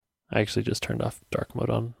I actually just turned off dark mode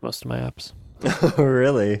on most of my apps. Oh,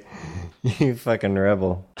 really? You fucking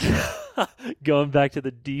rebel. Going back to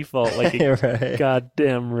the default like a Right.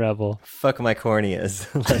 goddamn rebel. Fuck my corneas.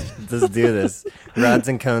 Let's do this. Rods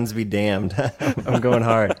and cones be damned. I'm going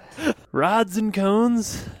hard. Rods and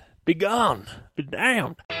cones, be gone, be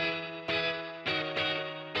damned.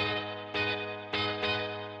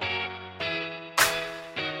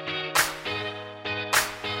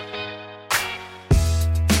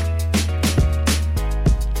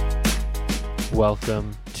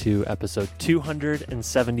 Welcome to episode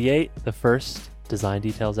 278, the first Design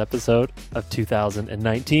Details episode of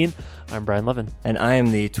 2019. I'm Brian Levin. And I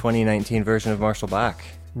am the 2019 version of Marshall Bach.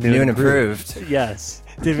 New and improved. Yes,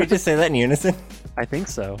 Did we just say that in unison? I think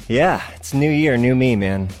so. Yeah, it's new year, new me,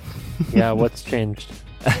 man. Yeah, what's changed?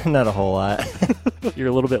 Not a whole lot. You're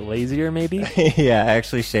a little bit lazier, maybe? Yeah, I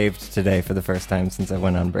actually shaved today for the first time since I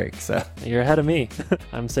went on break, so You're ahead of me.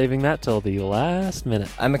 I'm saving that till the last minute.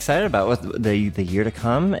 I'm excited about what the year to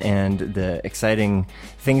come and the exciting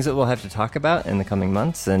things that we'll have to talk about in the coming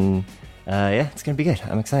months, and yeah, it's gonna be good.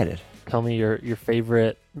 I'm excited. Tell me your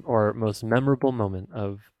favorite or most memorable moment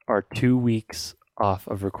of our 2 weeks off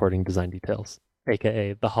of recording Design Details,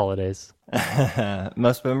 aka the holidays.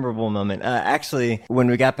 Most memorable moment. Actually, when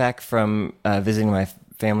we got back from visiting my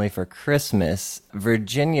family for Christmas,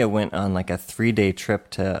 Virginia went on like a 3-day trip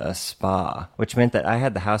to a spa, which meant that I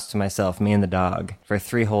had the house to myself, me and the dog, for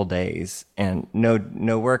 3 whole days, and no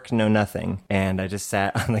work, no nothing. And I just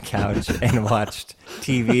sat on the couch and watched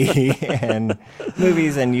TV and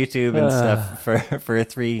movies and YouTube and stuff for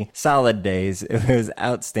 3 solid days. It was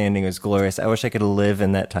outstanding. It was glorious. I wish I could live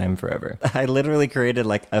in that time forever. I literally created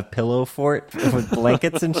like a pillow fort with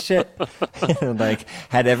blankets and shit. And, like,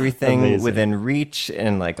 had everything Amazing. within reach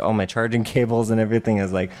and like all my charging cables and everything. I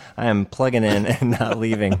was like, I am plugging in and not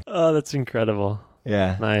leaving. Oh, that's incredible.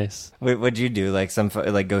 Yeah. Nice. What'd you do? Like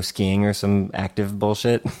like go skiing or some active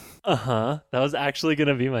bullshit? Uh-huh. That was actually going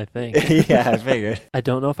to be my thing. Yeah, I figured. I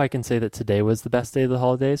don't know if I can say that today was the best day of the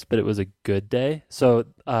holidays, but it was a good day. So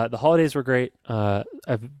the holidays were great.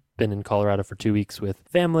 I've been in Colorado for 2 weeks with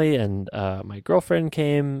family, and my girlfriend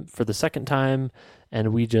came for the second time,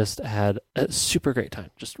 and we just had a super great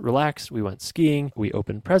time. Just relaxed. We went skiing. We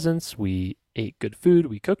opened presents. We ate good food.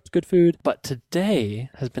 We cooked good food. But today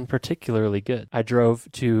has been particularly good. I drove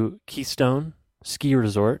to Keystone Ski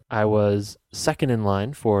Resort. I was second in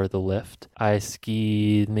line for the lift. I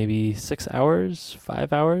skied maybe 6 hours,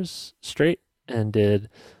 5 hours straight, and did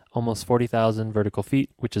almost 40,000 vertical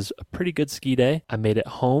feet, which is a pretty good ski day. I made it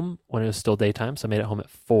home when it was still daytime, so I made it home at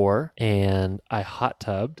 4, and I hot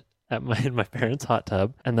tubbed at my parents' hot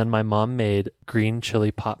tub, and then my mom made green chili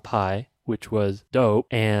pot pie, which was dope.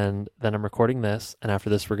 And then I'm recording this, and after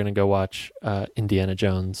this we're going to go watch Indiana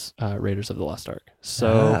Jones, Raiders of the Lost Ark.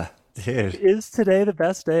 So Dude, is today the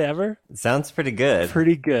best day ever? it sounds pretty good.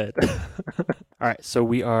 Pretty good. All right, so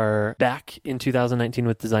we are back in 2019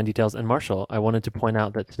 with Design Details. And Marshall, I wanted to point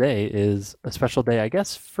out that today is a special day, I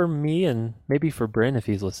guess, for me and maybe for Bryn if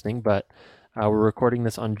he's listening, but we're recording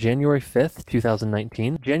this on January 5th,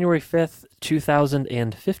 2019. January 5th,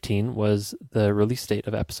 2015 was the release date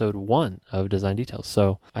of episode 1 of Design Details.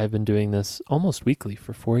 So I've been doing this almost weekly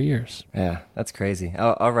for 4 years. Yeah, that's crazy.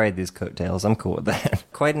 I'll ride these coattails. I'm cool with that.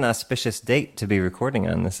 Quite an auspicious date to be recording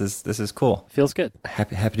on. This is cool. Feels good.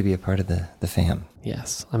 Happy to be a part of the fam.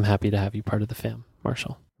 Yes, I'm happy to have you part of the fam,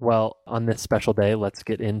 Marshall. Well, on this special day, let's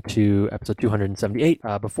get into episode 278.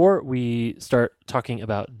 Before we start talking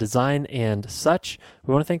about design and such,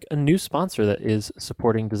 we want to thank a new sponsor that is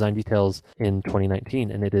supporting Design Details in 2019,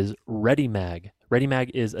 and it is ReadyMag. ReadyMag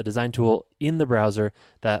is a design tool in the browser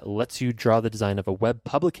that lets you draw the design of a web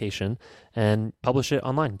publication and publish it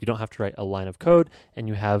online. You don't have to write a line of code, and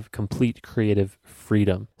you have complete creative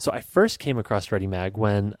freedom. So I first came across ReadyMag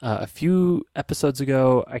when a few episodes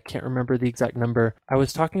ago, I can't remember the exact number, I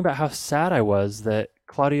was talking about how sad I was that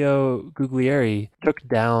Claudio Guglieri took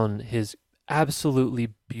down his absolutely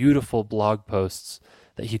beautiful blog posts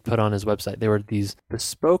that he'd put on his website. They were these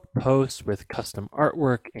bespoke posts with custom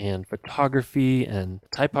artwork and photography and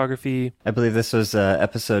typography. I believe this was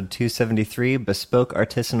episode 273, Bespoke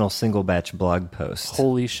Artisanal Single Batch Blog Post.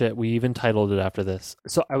 Holy shit, we even titled it after this.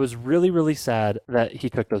 So I was really, really sad that he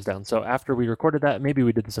took those down. So after we recorded that, maybe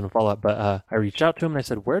we did this in a follow-up, but I reached out to him and I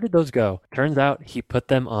said, where did those go? Turns out he put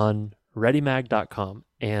them on readymag.com.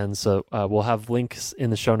 And so we'll have links in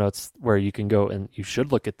the show notes where you can go and you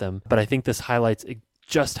should look at them. But I think this highlights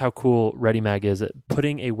just how cool ReadyMag is at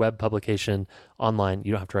putting a web publication online.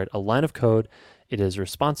 You don't have to write a line of code. It is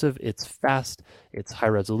responsive, it's fast, it's high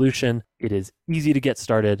resolution, it is easy to get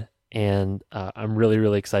started, And I'm really,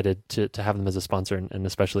 really excited to have them as a sponsor and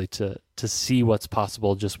especially to see what's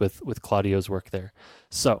possible just with Claudio's work there.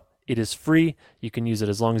 So it is free. You can use it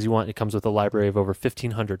as long as you want. It comes with a library of over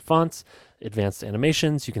 1,500 fonts, advanced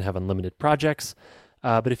animations. You can have unlimited projects.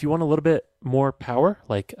 But if you want a little bit more power,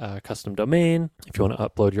 like a custom domain, if you want to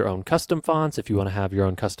upload your own custom fonts, if you want to have your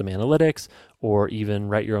own custom analytics, or even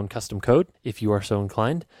write your own custom code, if you are so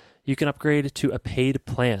inclined, you can upgrade to a paid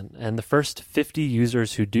plan. And the first 50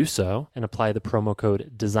 users who do so and apply the promo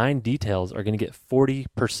code Design Details are going to get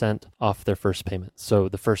 40% off their first payment. So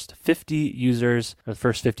the first 50 users, or the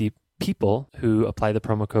first 50 people who apply the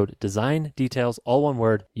promo code Design Details, all one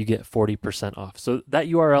word, you get 40% off. So that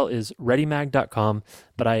URL is readymag.com,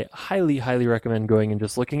 but I highly, highly recommend going and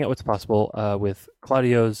just looking at what's possible with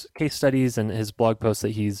Claudio's case studies and his blog posts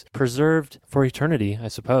that he's preserved for eternity, I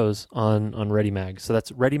suppose, on ReadyMag. So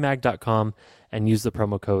that's readymag.com and use the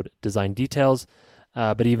promo code Design Details.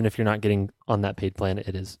 But even if you're not getting on that paid plan,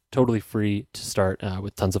 it is totally free to start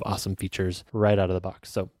with tons of awesome features right out of the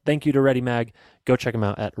box. So thank you to ReadyMag. Go check them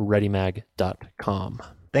out at readymag.com.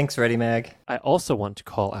 Thanks, ReadyMag. I also want to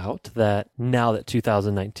call out that now that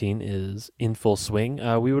 2019 is in full swing,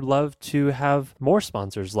 we would love to have more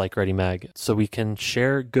sponsors like ReadyMag so we can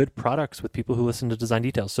share good products with people who listen to Design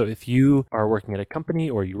Details. So if you are working at a company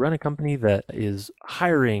or you run a company that is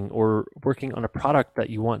hiring or working on a product that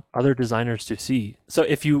you want other designers to see. So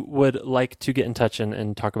if you would like to get in touch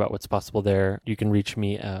and talk about what's possible there, you can reach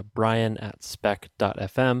me at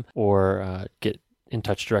brian@spec.fm or get in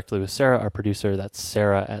touch directly with Sarah, our producer. That's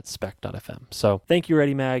sarah@spec.fm. So thank you,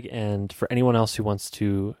 ReadyMag. And for anyone else who wants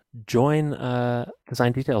to join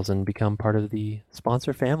Design Details and become part of the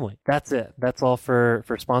sponsor family. That's it. That's all for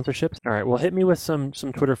sponsorships. All right. Well, hit me with some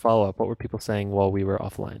Twitter follow-up. What were people saying while we were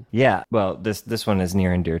offline? Yeah. Well, this one is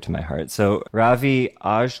near and dear to my heart. So Ravi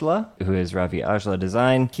Ajla, who is Ravi Ajla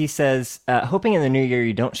Design, he says, hoping in the new year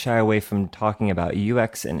you don't shy away from talking about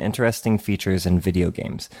UX and interesting features in video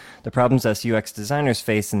games. The problems us UX designers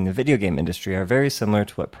face in the video game industry are very similar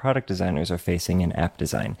to what product designers are facing in app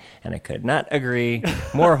design. And I could not agree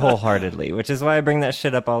more wholeheartedly, which is why I bring that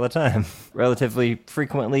shit up all the time. Relatively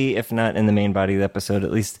frequently, if not in the main body of the episode,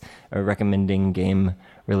 at least recommending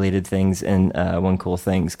game-related things and One Cool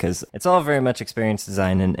Things, because it's all very much experience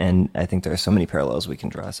design, and I think there are so many parallels we can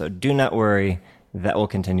draw. So do not worry, that will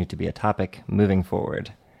continue to be a topic moving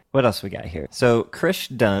forward. What else we got here? So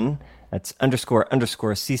Krish Dunn, that's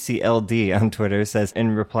 __CCLD on Twitter, says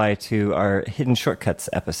in reply to our Hidden Shortcuts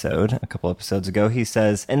episode a couple episodes ago, he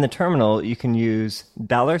says, in the terminal, you can use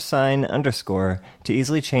 $_ to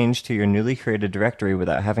easily change to your newly created directory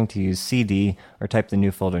without having to use CD or type the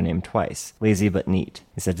new folder name twice. Lazy but neat.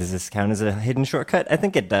 He said, does this count as a hidden shortcut? I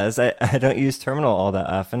think it does. I don't use terminal all that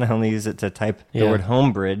often. I only use it to type the word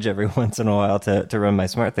Homebridge every once in a while to run my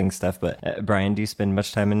SmartThings stuff. But Brian, do you spend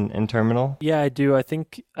much time in terminal? Yeah, I do. I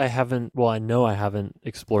think I know I haven't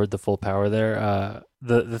explored the full power there.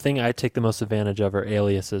 The thing I take the most advantage of are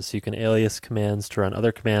aliases. So you can alias commands to run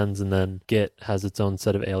other commands, and then Git has its own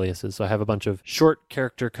set of aliases. So I have a bunch of short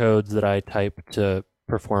character codes that I type to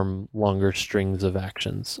perform longer strings of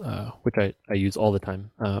actions, which I use all the time.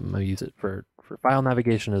 I use it for file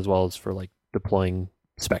navigation as well as for like deploying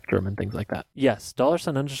Spectrum and things like that. Yes,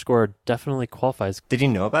 $_ definitely qualifies. Did you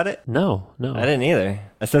know about it? No. I didn't either.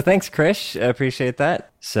 So thanks, Krish. I appreciate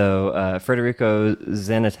that. So Federico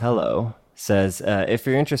Zanatello says, if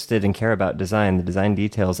you're interested and care about design, the Design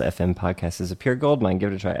Details FM podcast is a pure goldmine.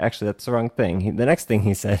 Give it a try. Actually, that's the wrong thing. The next thing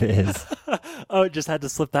he said is... Oh, just had to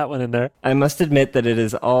slip that one in there. I must admit that it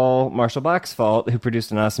is all Marshall Bach's fault, who produced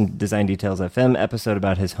an awesome Design Details FM episode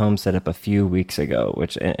about his home setup a few weeks ago,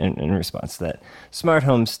 which in response to that smart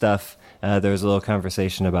home stuff, there was a little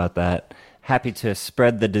conversation about that. Happy to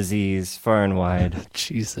spread the disease far and wide.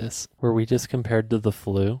 Jesus. Were we just compared to the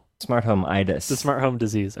flu? Smart home itis. The smart home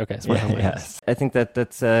disease. Okay, smart home itis. Yes. I think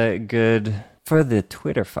that's good for the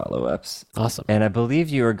Twitter follow-ups. Awesome. And I believe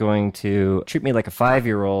you are going to treat me like a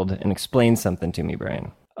 5-year-old and explain something to me,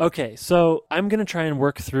 Brian. Okay, so I'm going to try and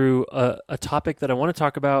work through a topic that I want to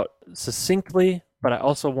talk about succinctly, but I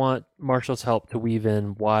also want Marshall's help to weave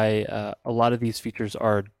in why a lot of these features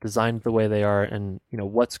are designed the way they are, and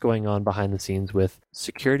what's going on behind the scenes with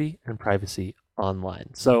security and privacy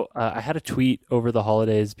online. So I had a tweet over the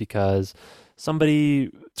holidays because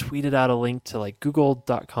somebody tweeted out a link to like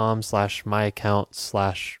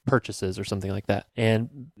google.com/myaccount/purchases or something like that.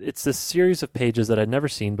 And it's this series of pages that I'd never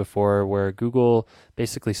seen before where Google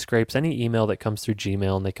basically scrapes any email that comes through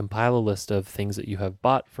Gmail, and they compile a list of things that you have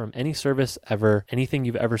bought from any service ever, anything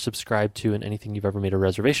you've ever subscribed to, and anything you've ever made a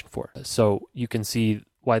reservation for. So you can see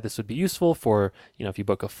why this would be useful for, if you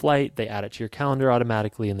book a flight, they add it to your calendar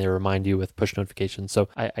automatically and they remind you with push notifications. So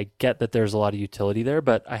I get that there's a lot of utility there,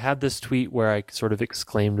 but I had this tweet where I sort of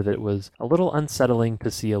exclaimed that it was a little unsettling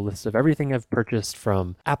to see a list of everything I've purchased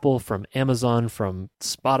from Apple, from Amazon, from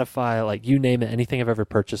Spotify, like you name it, anything I've ever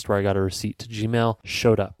purchased where I got a receipt to Gmail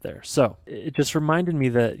showed up there. So it just reminded me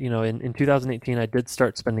that, in 2018, I did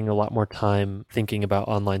start spending a lot more time thinking about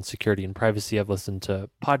online security and privacy. I've listened to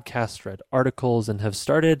podcasts, read articles, and have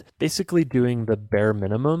started basically doing the bare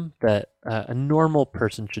minimum that a normal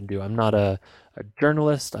person should do. I'm not a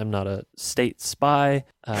journalist. I'm not a state spy,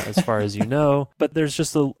 as far as you know, but there's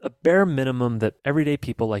just a bare minimum that everyday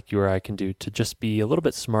people like you or I can do to just be a little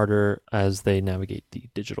bit smarter as they navigate the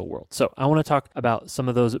digital world. So I want to talk about some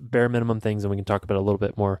of those bare minimum things, and we can talk about a little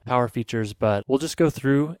bit more power features, but we'll just go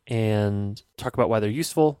through and talk about why they're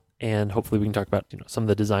useful. And hopefully we can talk about some of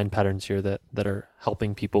the design patterns here that are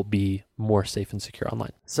helping people be more safe and secure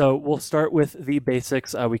online. So we'll start with the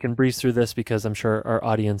basics. We can breeze through this because I'm sure our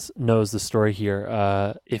audience knows the story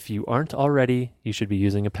here. If you aren't already, you should be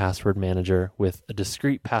using a password manager with a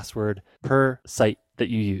discrete password per site that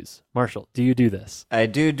you use. Marshall, do you do this? I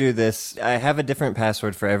do this. I have a different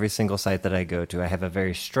password for every single site that I go to. I have a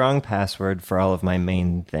very strong password for all of my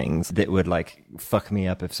main things that would fuck me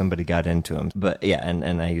up if somebody got into them. But yeah,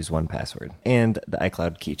 and I use 1Password and the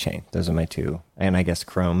iCloud keychain. Those are my two. And I guess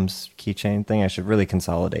Chrome's keychain thing. I should really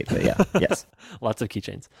consolidate, but yeah, yes. Lots of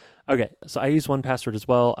keychains. Okay, so I use 1Password as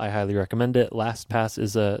well. I highly recommend it. LastPass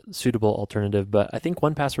is a suitable alternative, but I think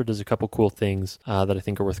 1Password does a couple cool things that I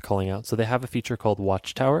think are worth calling out. So they have a feature called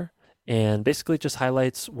Watchtower, and basically it just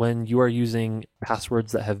highlights when you are using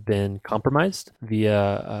passwords that have been compromised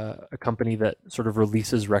via a company that sort of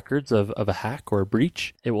releases records of a hack or a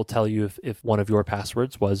breach. It will tell you if one of your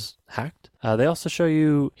passwords was hacked. They also show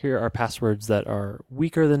you, here are passwords that are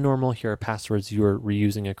weaker than normal. Here are passwords you are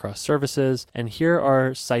reusing across services. And here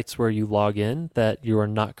are sites where you log in that you are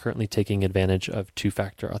not currently taking advantage of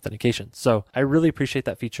two-factor authentication. So I really appreciate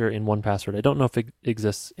that feature in 1Password. I don't know if it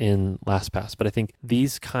exists in LastPass, but I think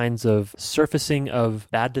these kinds of surfacing of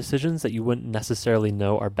bad decisions that you wouldn't necessarily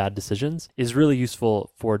know are bad decisions is really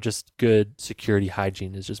useful for just good security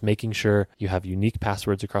hygiene, is just making sure you have unique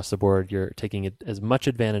passwords across the board. You're taking as much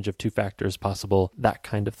advantage of two-factor as possible, that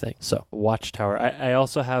kind of thing. So Watchtower. I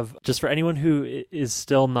also have, just for anyone who is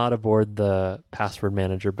still not aboard the password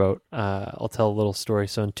manager boat, I'll tell a little story.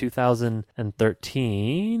 So in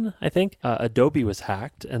 2013, I think, Adobe was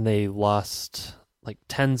hacked and they lost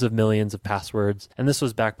tens of millions of passwords. And this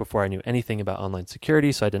was back before I knew anything about online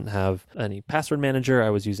security. So I didn't have any password manager.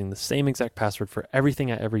 I was using the same exact password for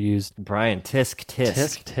everything I ever used. Brian, tisk.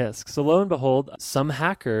 Tisk. So lo and behold, some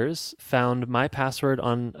hackers found my password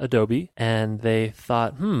on Adobe and they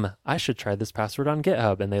thought, I should try this password on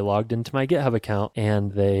GitHub. And they logged into my GitHub account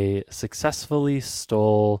and they successfully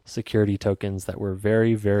stole security tokens that were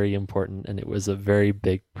very, very important. And it was a very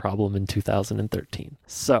big problem in 2013.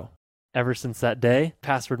 So ever since that day,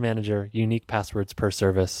 password manager, unique passwords per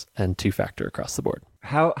service, and two-factor across the board.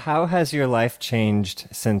 How has your life changed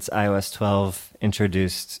since iOS 12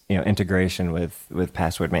 introduced integration with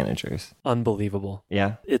password managers? Unbelievable.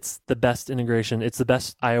 Yeah, it's the best integration. It's the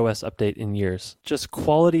best iOS update in years. Just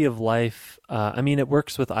quality of life. It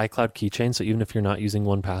works with iCloud keychain, so even if you're not using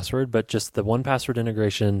 1Password, but just the 1Password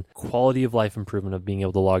integration, quality of life improvement of being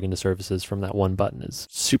able to log into services from that one button is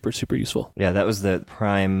super, super useful. Yeah, that was the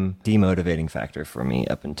prime demotivating factor for me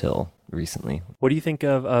up until recently. What do you think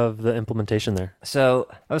of the implementation there? So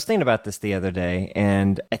I was thinking about this the other day,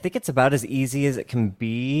 and I think it's about as easy as it can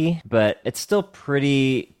be, but it's still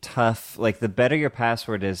pretty tough. The better your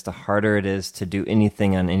password is, the harder it is to do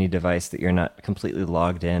anything on any device that you're not completely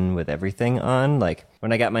logged in with everything on.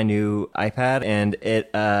 When I got my new iPad, and it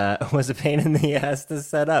was a pain in the ass to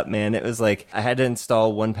set up, man. It was I had to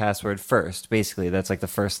install 1Password first. Basically, that's the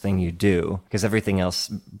first thing you do, because everything else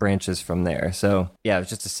branches from there. So yeah, it was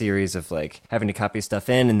just a series of having to copy stuff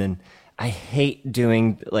in, and then I hate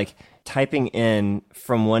doing typing in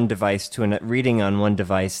from one device to reading on one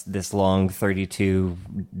device this long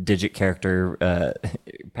 32-digit character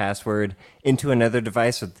password into another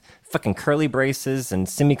device with fucking curly braces and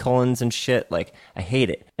semicolons and shit. I hate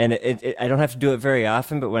it. And I don't have to do it very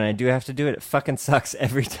often, but when I do have to do it, it fucking sucks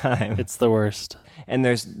every time. It's the worst. And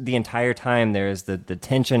there's the entire time there's the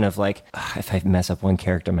tension of if I mess up one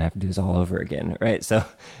character, I'm gonna have to do this all over again, right? So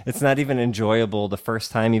it's not even enjoyable the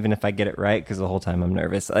first time, even if I get it right, because the whole time I'm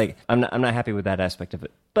nervous. I'm not happy with that aspect of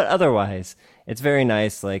it. But otherwise, it's very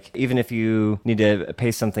nice. Like, even if you need to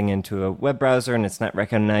paste something into a web browser and it's not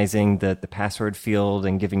recognizing the password field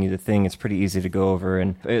and giving you the thing, it's pretty easy to go over.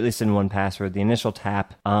 And at least in 1Password, the initial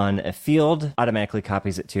tap on a field automatically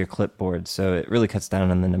copies it to your clipboard. So it really cuts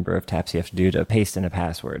down on the number of taps you have to do to paste in a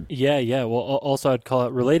password. Yeah. Well, also I'd call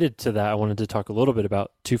it related to that. I wanted to talk a little bit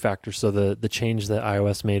about two-factor. So the change that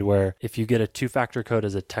iOS made where if you get a two-factor code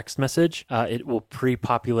as a text message, it will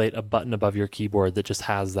pre-populate a button above your keyboard that just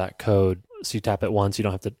has that code. So you tap it once, you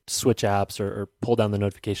don't have to switch apps or pull down the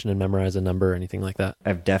notification and memorize a number or anything like that.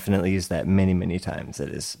 I've definitely used that many, many times. It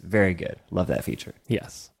is very good. Love that feature.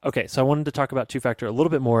 Yes. Okay, so I wanted to talk about two-factor a little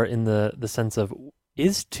bit more in the sense of,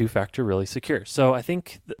 is two-factor really secure? So I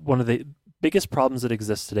think one of the biggest problems that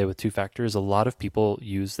exist today with two-factor is a lot of people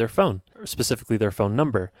use their phone, or specifically their phone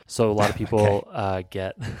number. So a lot of people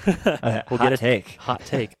get hot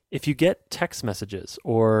take. If you get text messages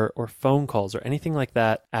or phone calls or anything like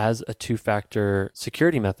that as a two-factor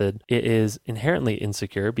security method, it is inherently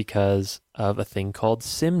insecure because of a thing called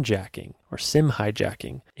SIM jacking or SIM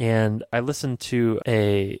hijacking. And I listened to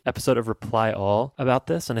a episode of Reply All about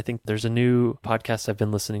this, and I think there's a new podcast I've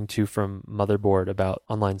been listening to from Motherboard about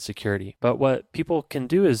online security. But what people can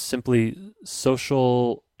do is simply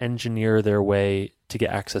social engineer their way to get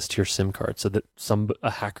access to your SIM card, so that a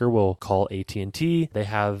hacker will call AT&T. They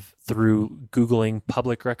have, through Googling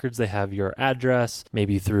public records, they have your address.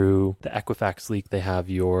 Maybe through the Equifax leak, they have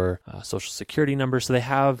your social security number. So they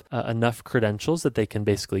have enough credentials that they can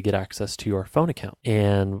basically get access to your phone account.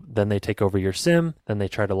 And then they take over your SIM. Then they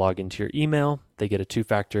try to log into your email. They get a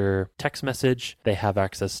two-factor text message. They have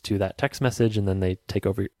access to that text message, and then they take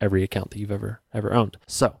over every account that you've ever owned.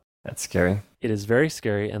 So that's scary. It is very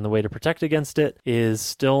scary, and the way to protect against it is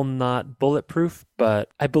still not bulletproof,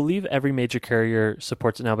 but I believe every major carrier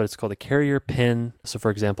supports it now, but it's called a carrier PIN. So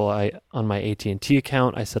for example, on my AT&T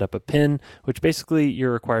account, I set up a PIN, which basically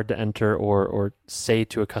you're required to enter or say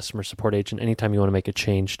to a customer support agent anytime you want to make a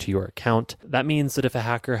change to your account. That means that if a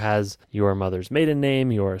hacker has your mother's maiden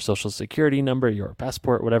name, your social security number, your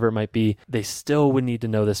passport, whatever it might be, they still would need to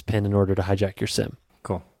know this PIN in order to hijack your SIM.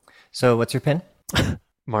 Cool. So what's your PIN?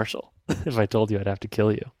 Marshall. If I told you, I'd have to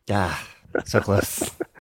kill you. Ah, so close.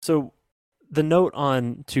 So the note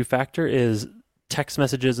on two-factor is text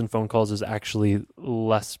messages and phone calls is actually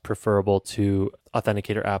less preferable to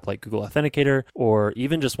authenticator app like Google Authenticator or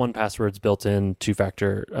even just 1Password's built-in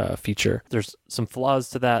two-factor feature. There's some flaws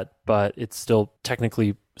to that, but it's still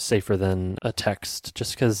technically safer than a text,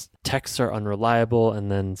 just because texts are unreliable, and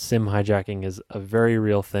then SIM hijacking is a very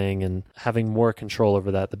real thing, and having more control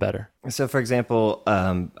over that, the better. So for example,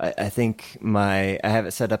 I think I have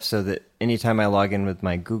it set up so that anytime I log in with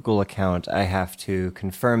my Google account, I have to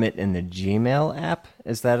confirm it in the Gmail app.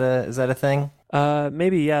 Is that a thing?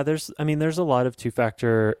 Maybe, yeah. There's a lot of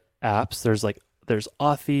two-factor apps. There's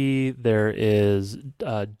Authy, there is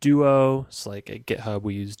Duo. It's like at GitHub,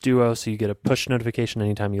 we use Duo. So you get a push notification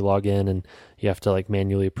anytime you log in, and you have to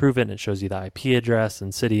manually approve it, and it shows you the IP address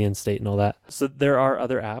and city and state and all that. So there are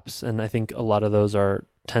other apps, and I think a lot of those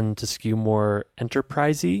tend to skew more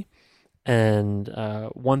enterprisey. And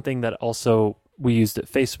one thing that also we used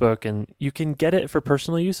at Facebook, and you can get it for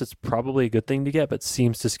personal use. It's probably a good thing to get, but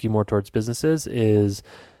seems to skew more towards businesses, is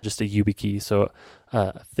just a YubiKey. So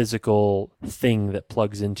a physical thing that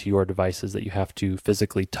plugs into your devices that you have to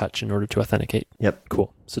physically touch in order to authenticate. Yep.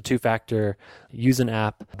 Cool. So two-factor, use an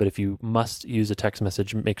app, but if you must use a text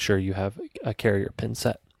message, make sure you have a carrier PIN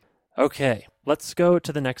set. Okay, let's go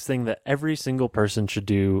to the next thing that every single person should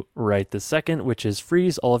do right this second, which is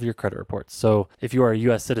freeze all of your credit reports. So if you are a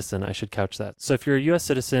U.S. citizen, I should couch that. So if you're a U.S.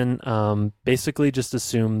 citizen, basically just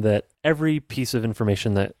assume that every piece of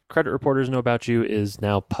information that credit reporters know about you is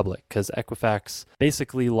now public, because Equifax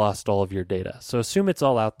basically lost all of your data. So assume it's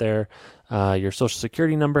all out there, your social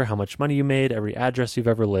security number, how much money you made, every address you've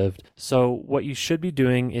ever lived. So what you should be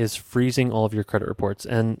doing is freezing all of your credit reports.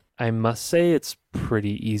 And I must say it's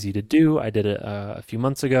pretty easy to do. I did it a few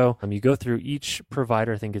months ago. You go through each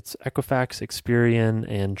provider, I think it's Equifax, Experian,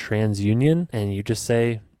 and TransUnion, and you just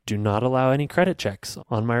say, do not allow any credit checks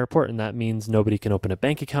on my report. And that means nobody can open a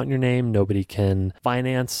bank account in your name. Nobody can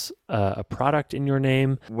finance a product in your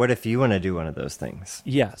name. What if you want to do one of those things?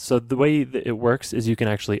 Yeah. So the way that it works is you can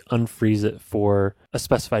actually unfreeze it for a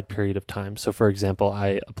specified period of time. So for example,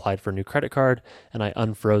 I applied for a new credit card and I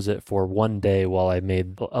unfroze it for 1 day while I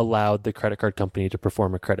allowed the credit card company to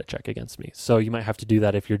perform a credit check against me. So you might have to do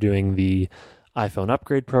that if you're doing the iPhone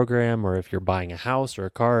upgrade program, or if you're buying a house or a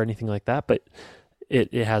car or anything like that. But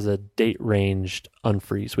it has a date-ranged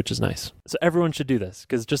unfreeze, which is nice. So everyone should do this,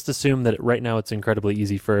 because just assume that right now it's incredibly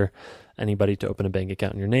easy for anybody to open a bank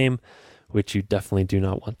account in your name, which you definitely do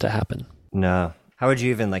not want to happen. No. How would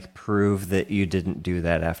you even like prove that you didn't do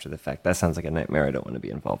that after the fact? That sounds like a nightmare I don't want to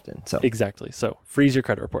be involved in. So Exactly. So freeze your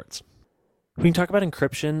credit reports. We can talk about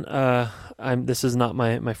encryption. This is not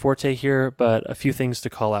my forte here, but a few things to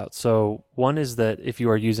call out. So one is that if you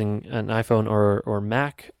are using an iPhone or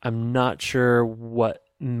Mac, I'm not sure what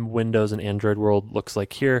Windows and Android world looks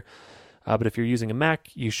like here. But if you're using a Mac,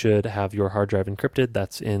 you should have your hard drive encrypted.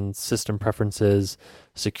 That's in System Preferences,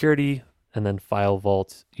 Security, and then File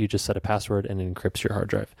Vault. You just set a password and it encrypts your hard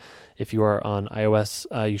drive. If you are on iOS,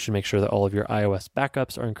 you should make sure that all of your iOS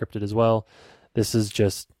backups are encrypted as well. This is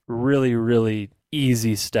just really, really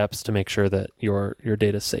easy steps to make sure that your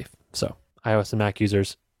data is safe. So iOS and Mac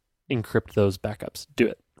users, encrypt those backups. Do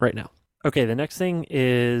it right now. Okay, the next thing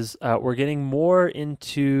is we're getting more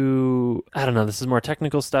into, I don't know, this is more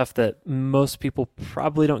technical stuff that most people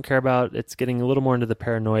probably don't care about. It's getting a little more into the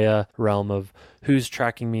paranoia realm of who's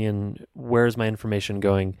tracking me and where's my information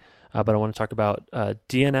going. But I want to talk about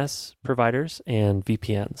DNS providers and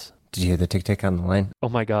VPNs. did you hear the tick-tick on the line? Oh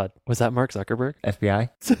my God, was that Mark Zuckerberg? FBI?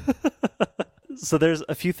 So there's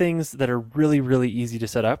a few things that are really, really easy to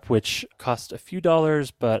set up, which cost a few dollars,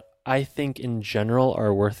 but I think in general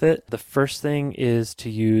are worth it. The first thing is to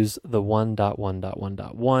use the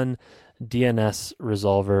 1.1.1.1 DNS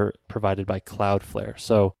resolver provided by Cloudflare.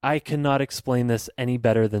 So I cannot explain this any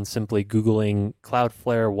better than simply Googling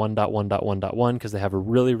Cloudflare 1.1.1.1 because they have a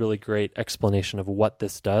really, really great explanation of what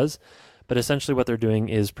this does. But essentially what they're doing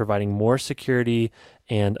is providing more security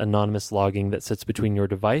and anonymous logging that sits between your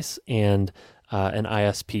device and an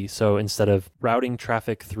ISP. So instead of routing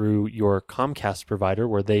traffic through your Comcast provider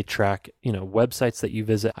where they track, websites that you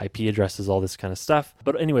visit, IP addresses, all this kind of stuff.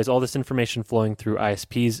 But anyways, all this information flowing through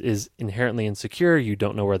ISPs is inherently insecure. You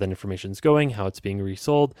don't know where that information is going, how it's being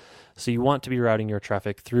resold. So you want to be routing your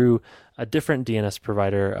traffic through a different DNS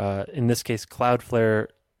provider. In this case, Cloudflare.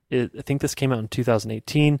 I think this came out in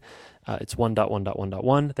 2018. It's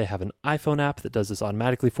 1.1.1.1. They have an iPhone app that does this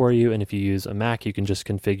automatically for you. And if you use a Mac, you can just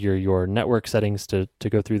configure your network settings to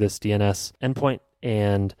go through this DNS endpoint.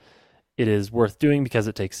 And it is worth doing because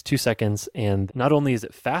it takes 2 seconds. And not only is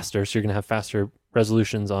it faster, so you're going to have faster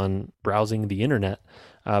resolutions on browsing the internet,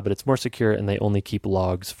 but it's more secure and they only keep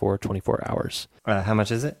logs for 24 hours. How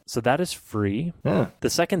much is it? So that is free. Yeah. The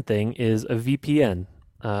second thing is a VPN.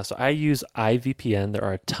 So I use iVPN. There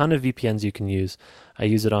are a ton of VPNs you can use. I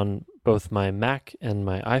use it on both my Mac and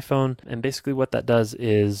my iPhone. And basically what that does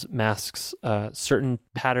is masks certain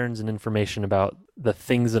patterns and information about the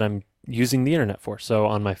things that I'm using the internet for. So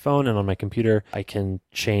on my phone and on my computer, I can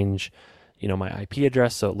change my IP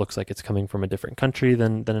address so it looks like it's coming from a different country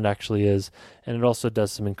than it actually is. And it also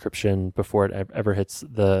does some encryption before it ever hits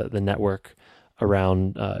the network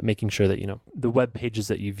around making sure that, the web pages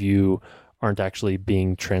that you view aren't actually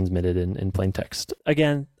being transmitted in plain text.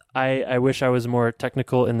 Again, I wish I was more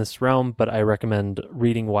technical in this realm, but I recommend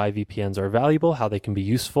reading why VPNs are valuable, how they can be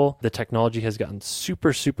useful. The technology has gotten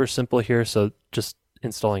super, super simple here. So just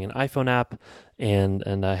installing an iPhone app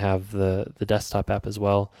and I have the desktop app as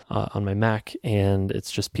well on my Mac. And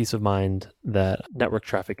it's just peace of mind that network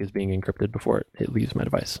traffic is being encrypted before it leaves my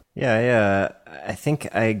device. Yeah. I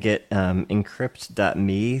think I get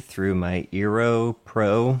encrypt.me through my Eero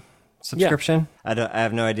Pro subscription. Yeah. I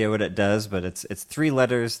have no idea what it does, but it's 3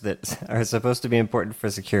 letters that are supposed to be important for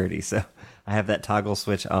security. So I have that toggle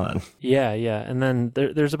switch on. Yeah. And then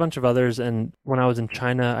there's a bunch of others. And when I was in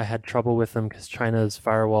China, I had trouble with them because China's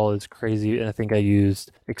firewall is crazy. And I think I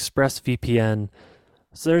used ExpressVPN.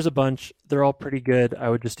 So there's a bunch. They're all pretty good. I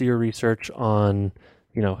would just do your research on,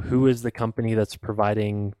 who is the company that's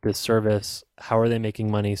providing this service? How are they making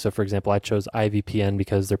money? So for example, I chose iVPN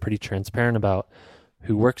because they're pretty transparent about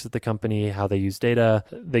who works at the company, how they use data.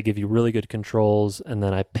 They give you really good controls, and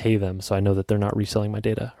then I pay them so I know that they're not reselling my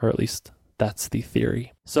data, or at least that's the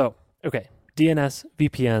theory. So, okay, DNS,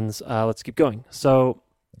 VPNs, let's keep going. So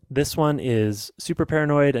this one is super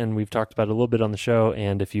paranoid, and we've talked about it a little bit on the show,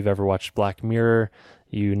 and if you've ever watched Black Mirror,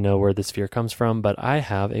 you know where this fear comes from, but I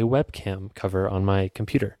have a webcam cover on my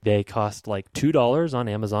computer. They cost like $2 on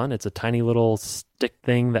Amazon. It's a tiny little stick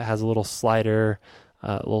thing that has a little slider,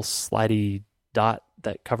 a little slidey dot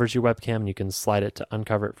that covers your webcam, and you can slide it to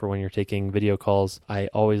uncover it for when you're taking video calls. I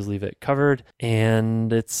always leave it covered,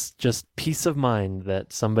 and it's just peace of mind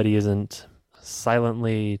that somebody isn't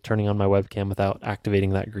silently turning on my webcam without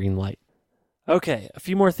activating that green light. Okay, a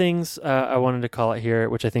few more things I wanted to call out here,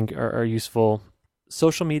 which I think are useful.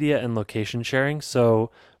 Social media and location sharing. So,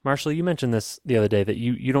 Marshall, you mentioned this the other day that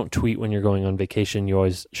you don't tweet when you're going on vacation. You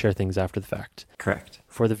always share things after the fact. Correct.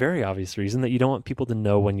 For the very obvious reason that you don't want people to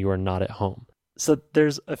know when you are not at home. So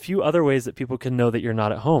there's a few other ways that people can know that you're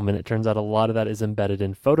not at home. And it turns out a lot of that is embedded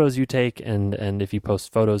in photos you take. And if you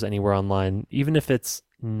post photos anywhere online, even if it's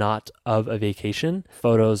not of a vacation,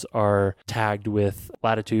 photos are tagged with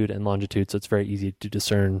latitude and longitude. So it's very easy to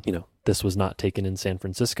discern, this was not taken in San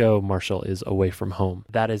Francisco. Marshall is away from home.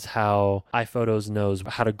 That is how iPhotos knows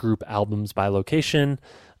how to group albums by location.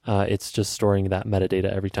 It's just storing that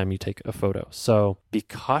metadata every time you take a photo. So be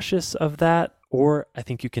cautious of that. Or I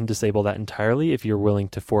think you can disable that entirely if you're willing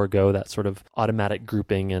to forego that sort of automatic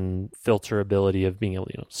grouping and filterability of being able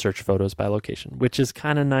to search photos by location, which is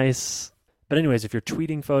kind of nice. But anyways, if you're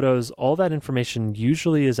tweeting photos, all that information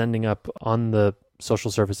usually is ending up on the social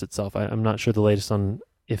service itself. I'm not sure the latest on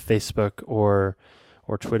if Facebook or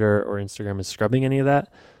Twitter or Instagram is scrubbing any of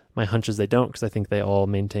that. My hunch is they don't, because I think they all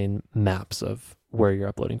maintain maps of where you're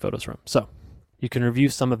uploading photos from. So you can review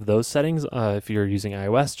some of those settings. If you're using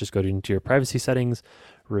iOS, just go into your privacy settings,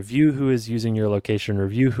 review who is using your location,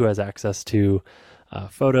 review who has access to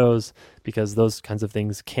photos, because those kinds of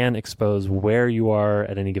things can expose where you are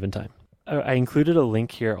at any given time. I included a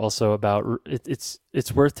link here also about it's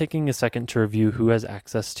worth taking a second to review who has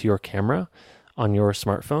access to your camera on your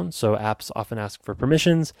smartphone. So apps often ask for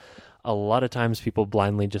permissions. A lot of times people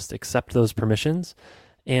blindly just accept those permissions.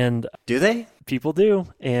 And do they? People do.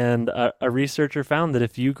 And a researcher found that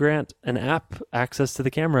if you grant an app access to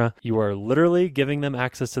the camera, you are literally giving them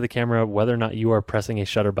access to the camera whether or not you are pressing a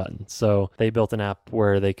shutter button. So they built an app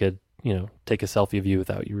where they could, take a selfie of you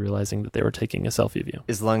without you realizing that they were taking a selfie of you.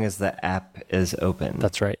 As long as the app is open.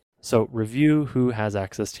 That's right. So review who has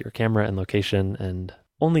access to your camera and location, and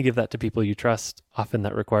only give that to people you trust. Often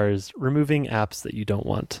that requires removing apps that you don't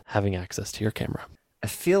want having access to your camera. I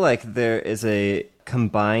feel like there is a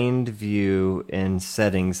combined view in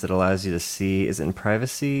settings that allows you to see, is it in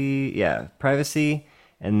privacy? Yeah, privacy,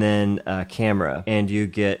 and then camera. And you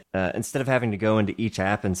get, instead of having to go into each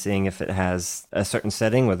app and seeing if it has a certain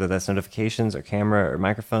setting, whether that's notifications or camera or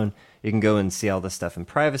microphone, you can go and see all this stuff in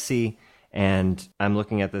privacy. And I'm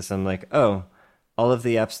looking at this, I'm like, oh, all of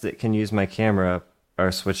the apps that can use my camera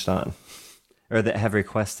are switched on, or that have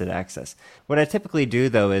requested access. What I typically do,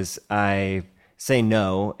 though, is I say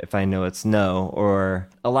no if I know it's no, or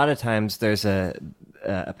a lot of times there's a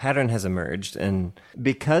pattern has emerged, and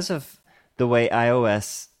because of the way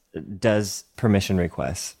iOS does permission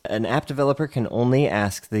requests, an app developer can only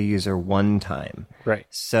ask the user one time. Right.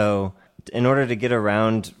 So in order to get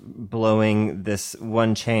around blowing this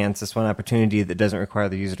one chance, this one opportunity that doesn't require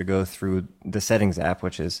the user to go through the settings app,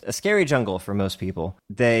 which is a scary jungle for most people,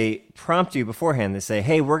 they prompt you beforehand. They say,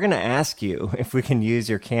 hey, we're going to ask you if we can use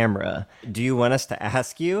your camera. Do you want us to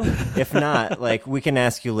ask you? If not, we can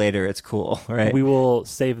ask you later. It's cool, right? We will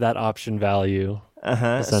save that option value.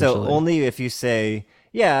 So only if you say,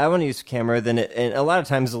 yeah, I want to use a camera, then and a lot of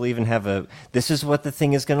times they'll even have this is what the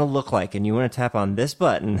thing is going to look like, and you want to tap on this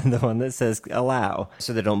button, the one that says allow,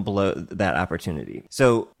 so they don't blow that opportunity.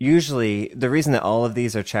 So usually the reason that all of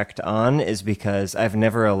these are checked on is because I've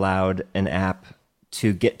never allowed an app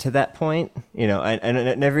to get to that point. I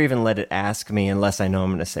never even let it ask me unless I know I'm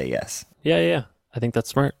going to say yes. Yeah. I think that's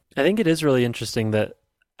smart. I think it is really interesting that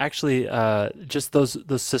actually, just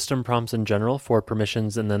those system prompts in general for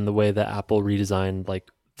permissions, and then the way that Apple redesigned,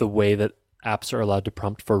 the way that apps are allowed to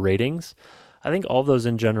prompt for ratings. I think all of those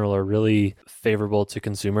in general are really favorable to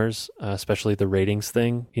consumers, especially the ratings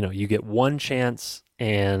thing. You get one chance,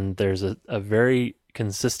 and there's a very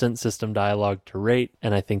consistent system dialogue to rate,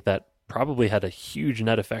 and I think that probably had a huge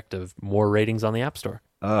net effect of more ratings on the App Store.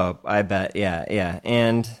 Oh, I bet. Yeah.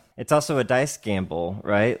 And it's also a dice gamble,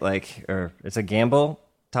 right? Or it's a gamble.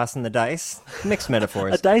 Tossing the dice, mixed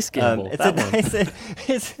metaphors. A dice gamble.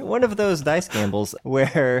 It's one of those dice gambles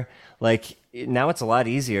where, now it's a lot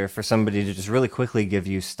easier for somebody to just really quickly give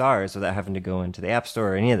you stars without having to go into the App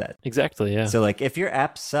Store or any of that. Exactly, yeah. So, if your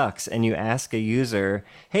app sucks and you ask a user,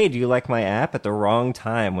 hey, do you like my app, at the wrong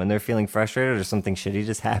time when they're feeling frustrated or something shitty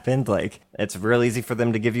just happened, it's real easy for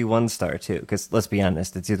them to give you 1 star, too. Because, let's be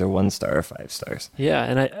honest, it's either 1 star or 5 stars. Yeah,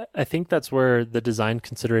 and I think that's where the design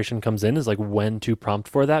consideration comes in, is when to prompt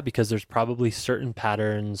for that, because there's probably certain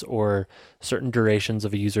patterns or certain durations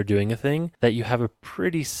of a user doing a thing that you have a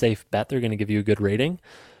pretty safe bet they're going to give you a good rating.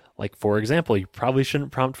 For example, you probably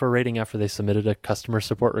shouldn't prompt for a rating after they submitted a customer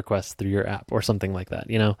support request through your app or something like that,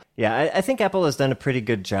 Yeah, I think Apple has done a pretty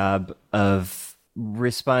good job of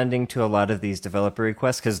responding to a lot of these developer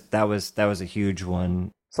requests, because that was a huge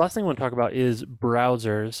one. So last thing I want to talk about is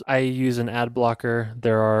browsers. I use an ad blocker.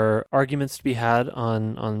 There are arguments to be had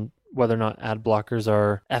on whether or not ad blockers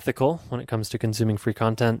are ethical when it comes to consuming free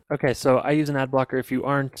content. Okay, so I use an ad blocker. If you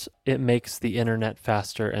aren't, it makes the internet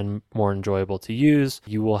faster and more enjoyable to use.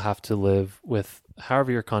 You will have to live with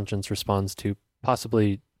however your conscience responds to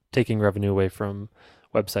possibly taking revenue away from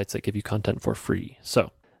websites that give you content for free.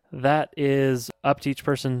 So that is up to each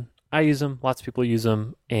person. I use them, lots of people use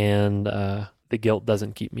them, and the guilt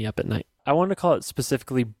doesn't keep me up at night. I want to call it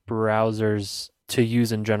specifically browsers to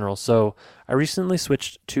use in general. So I recently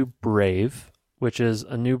switched to Brave, which is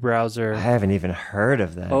a new browser. I haven't even heard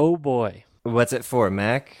of that. Oh boy. What's it for?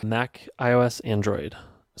 Mac, iOS, Android,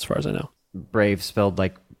 as far as I know. Brave spelled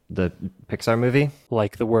like the Pixar movie?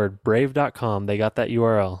 Like the word brave.com. They got that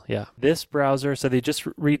URL. Yeah. This browser, so they just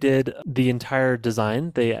redid the entire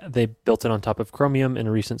design. They built it on top of Chromium in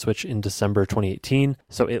a recent switch in December 2018.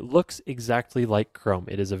 So it looks exactly like Chrome.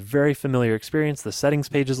 It is a very familiar experience. The settings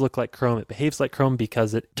pages look like Chrome. It behaves like Chrome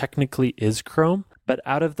because it technically is Chrome. But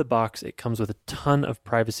out of the box, it comes with a ton of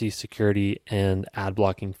privacy, security, and ad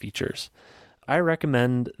blocking features. I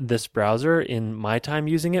recommend this browser in my time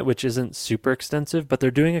using it, which isn't super extensive, but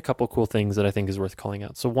they're doing a couple cool things that I think is worth calling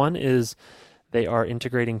out. So one is they are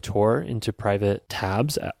integrating Tor into private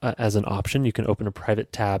tabs as an option. You can open a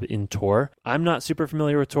private tab in Tor. I'm not super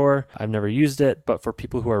familiar with Tor. I've never used it, but for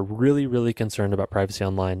people who are really, really concerned about privacy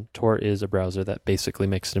online, Tor is a browser that basically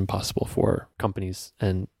makes it impossible for companies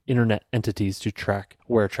and internet entities to track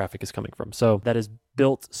where traffic is coming from. So that is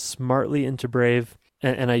built smartly into Brave,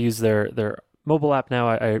 and I use their mobile app now.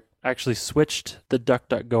 I actually switched the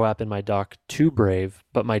DuckDuckGo app in my dock to Brave,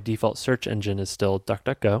 but my default search engine is still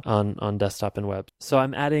DuckDuckGo on desktop and web. So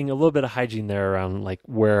I'm adding a little bit of hygiene there around like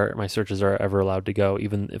where my searches are ever allowed to go,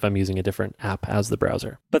 even if I'm using a different app as the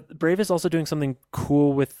browser. But Brave is also doing something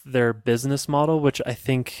cool with their business model, which I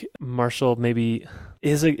think, Marshall, maybe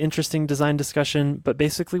is an interesting design discussion. But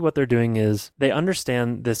basically what they're doing is they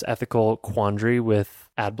understand this ethical quandary with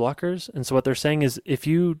ad blockers. And so what they're saying is if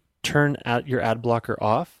you turn your ad blocker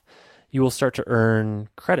off, you will start to earn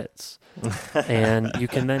credits. And you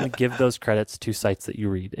can then give those credits to sites that you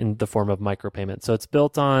read in the form of micropayment. So it's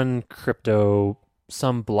built on crypto,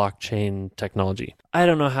 some blockchain technology. I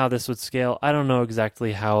don't know how this would scale. I don't know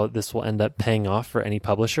exactly how this will end up paying off for any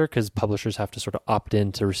publisher, because publishers have to sort of opt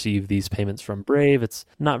in to receive these payments from Brave. It's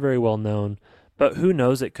not very well known. But who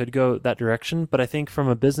knows, it could go that direction. But I think from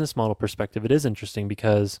a business model perspective, it is interesting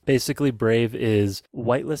because basically Brave is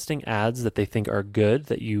whitelisting ads that they think are good,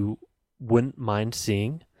 that you wouldn't mind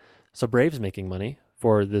seeing. So Brave's making money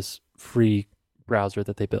for this free browser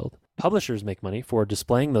that they build. Publishers make money for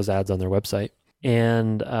displaying those ads on their website.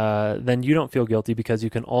 And then you don't feel guilty because you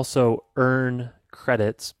can also earn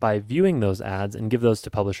credits by viewing those ads and give those to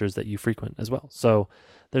publishers that you frequent as well. So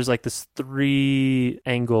there's like this three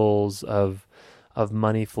angles of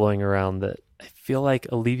money flowing around that I feel like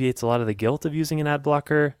alleviates a lot of the guilt of using an ad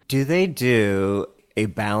blocker. Do they do a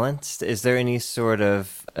balanced? Is there any sort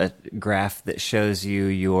of a graph that shows you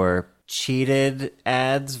your cheated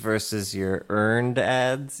ads versus your earned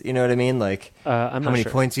ads? You know what I mean? Like how many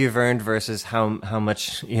points you've earned versus how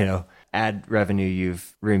much, ad revenue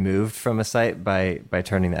you've removed from a site by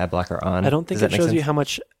turning the ad blocker on. I don't think it shows you how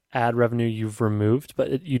much ad revenue you've removed,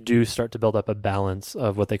 but you do start to build up a balance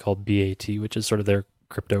of what they call BAT, which is sort of their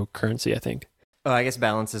cryptocurrency, I think. Oh, I guess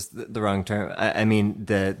balance is the wrong term. I mean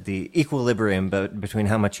the equilibrium between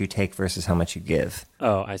how much you take versus how much you give.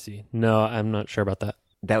 Oh, I see. No, I'm not sure about that.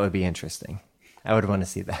 That would be interesting. I would want to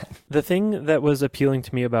see that. The thing that was appealing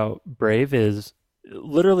to me about Brave is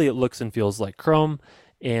literally it looks and feels like Chrome.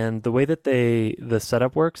 And the way that the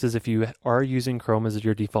setup works is if you are using Chrome as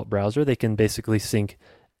your default browser, they can basically sync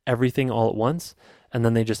everything all at once, and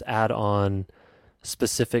then they just add on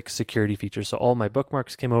specific security features. So all my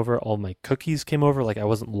bookmarks came over, all my cookies came over, like I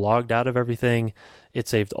wasn't logged out of everything. It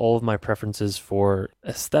saved all of my preferences for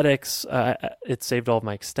aesthetics. It saved all of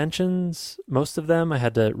my extensions, most of them. I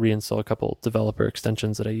had to reinstall a couple developer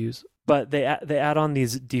extensions that I use. But they add on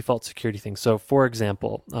these default security things. So for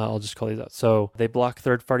example, I'll just call these out. So they block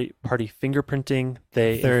third-party fingerprinting.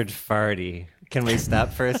 Third party. Can we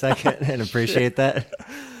stop for a second and appreciate that?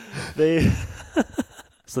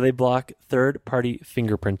 So they block third-party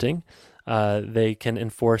fingerprinting. They can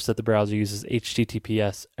enforce that the browser uses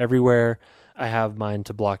HTTPS everywhere. I have mine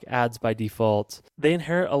to block ads by default. They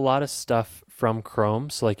inherit a lot of stuff from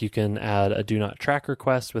Chrome. So like you can add a do not track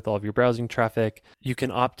request with all of your browsing traffic. You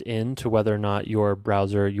can opt in to whether or not your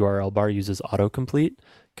browser URL bar uses autocomplete,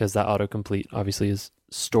 because that autocomplete obviously is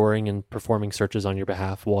storing and performing searches on your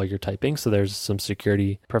behalf while you're typing. So there's some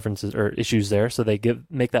security preferences or issues there. So they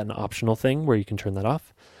make that an optional thing where you can turn that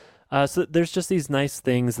off. So there's just these nice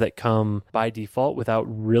things that come by default without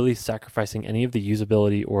really sacrificing any of the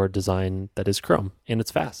usability or design that is Chrome, and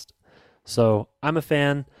it's fast. So I'm a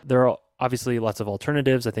fan. There are obviously lots of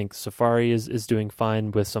alternatives. I think Safari is doing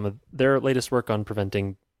fine with some of their latest work on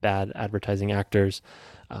preventing bad advertising actors.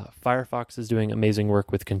 Firefox is doing amazing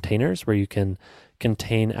work with containers where you can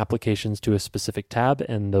contain applications to a specific tab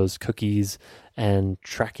and those cookies and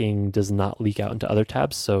tracking does not leak out into other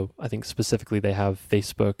tabs. So I think specifically they have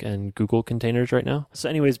Facebook and Google containers right now. So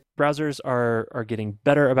anyways, browsers are getting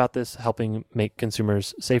better about this, helping make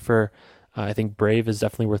consumers safer. I think Brave is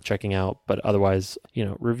definitely worth checking out, but otherwise,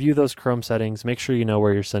 review those Chrome settings. Make sure you know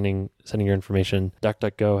where you're sending your information.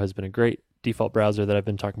 DuckDuckGo has been a great default browser that I've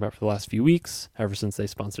been talking about for the last few weeks, ever since they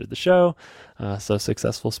sponsored the show. So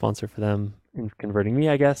successful sponsor for them in converting me,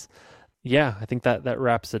 I guess. Yeah, I think that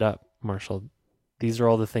wraps it up, Marshall. These are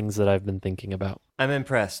all the things that I've been thinking about. I'm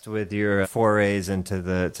impressed with your forays into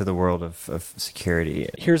the world of security.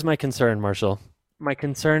 Here's my concern, Marshall. My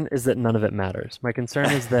concern is that none of it matters. My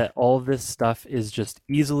concern is that all of this stuff is just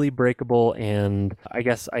easily breakable, and I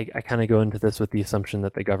guess I kind of go into this with the assumption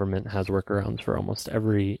that the government has workarounds for almost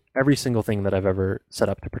every single thing that I've ever set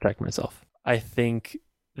up to protect myself. I think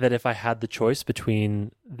that if I had the choice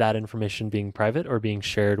between that information being private or being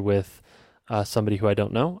shared with somebody who I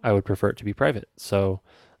don't know, I would prefer it to be private. So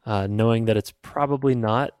knowing that it's probably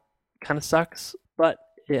not kind of sucks, but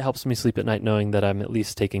it helps me sleep at night knowing that I'm at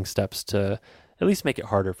least taking steps to at least make it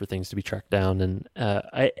harder for things to be tracked down. And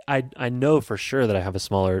I know for sure that I have a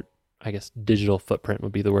smaller, I guess, digital footprint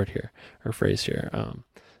would be the word here or phrase here.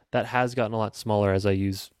 That has gotten a lot smaller as I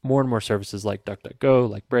use more and more services like DuckDuckGo,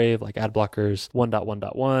 like Brave, like ad blockers,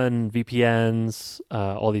 1.1.1, VPNs,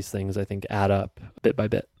 all these things I think add up bit by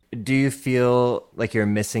bit. Do you feel like you're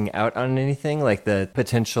missing out on anything, like the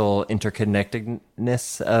potential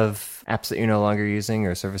interconnectedness of apps that you're no longer using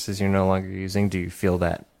or services you're no longer using? Do you feel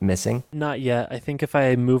that missing? Not yet. I think if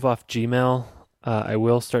I move off Gmail, I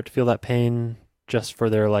will start to feel that pain just for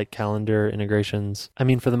their like calendar integrations. I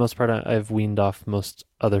mean, for the most part, I've weaned off most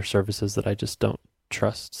other services that I just don't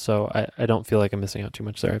trust. So I don't feel like I'm missing out too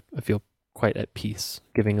much there. I feel quite at peace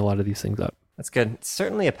giving a lot of these things up. That's good. It's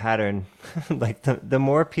certainly a pattern. Like the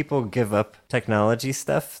more people give up technology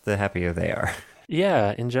stuff, the happier they are.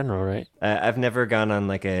 Yeah, in general, right? I've never gone on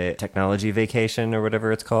like a technology vacation or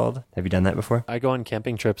whatever it's called. Have you done that before? I go on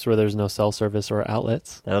camping trips where there's no cell service or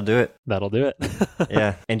outlets. That'll do it. That'll do it.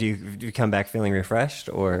 Yeah. And do you come back feeling refreshed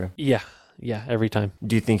or? Yeah, every time.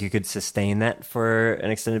 Do you think you could sustain that for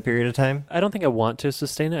an extended period of time? I don't think I want to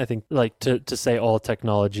sustain it. I think like to say all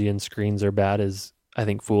technology and screens are bad is, I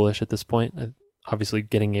think, foolish at this point. Obviously,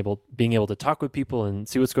 being able to talk with people and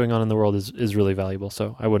see what's going on in the world is really valuable.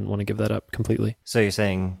 So I wouldn't want to give that up completely. So you're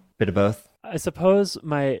saying a bit of both? I suppose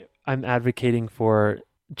I'm advocating for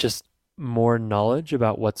just more knowledge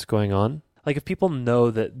about what's going on. Like if people know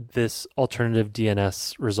that this alternative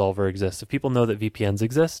DNS resolver exists, if people know that VPNs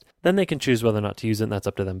exist, then they can choose whether or not to use it, and that's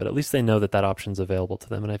up to them. But at least they know that option's available to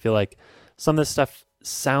them. And I feel like some of this stuff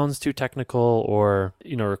sounds too technical or,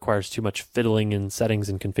 requires too much fiddling in settings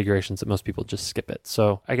and configurations that most people just skip it.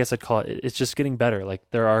 So I guess I'd call it's just getting better. Like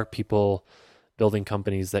there are people building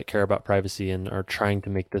companies that care about privacy and are trying to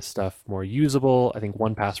make this stuff more usable. I think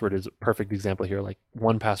 1Password is a perfect example here. Like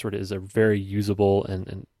 1Password is a very usable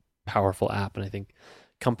and powerful app. And I think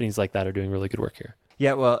companies like that are doing really good work here.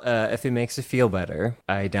 Yeah, well, if it makes you feel better,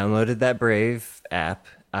 I downloaded that Brave app.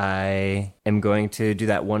 I am going to do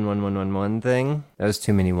that 11111 thing. That was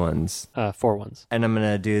too many ones. 4 ones. And I'm going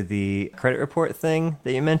to do the credit report thing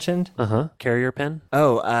that you mentioned. Carrier pin?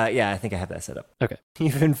 Oh, yeah, I think I have that set up. Okay.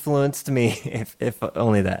 You've influenced me, if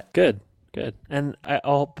only that. Good. And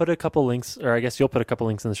I'll put a couple links, or I guess you'll put a couple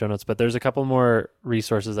links in the show notes, but there's a couple more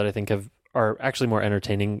resources that I think are actually more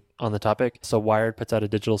entertaining on the topic. So Wired puts out a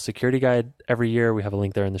digital security guide every year. We have a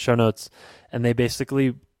link there in the show notes. And they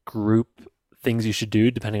basically group things you should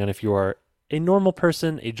do depending on if you are a normal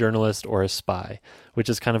person, a journalist, or a spy, which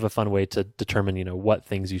is kind of a fun way to determine, what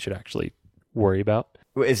things you should actually worry about.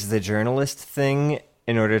 Is the journalist thing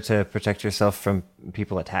in order to protect yourself from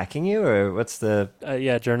people attacking you, or what's the...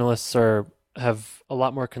 Yeah, journalists have a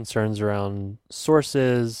lot more concerns around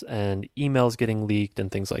sources and emails getting leaked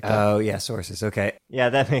and things like that. Oh, yeah, sources. Okay. Yeah,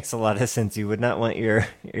 that makes a lot of sense. You would not want your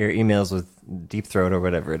emails with Deep Throat or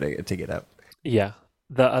whatever to get out. Yeah.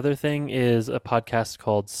 The other thing is a podcast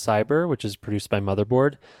called Cyber, which is produced by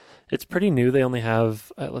Motherboard. It's pretty new. They only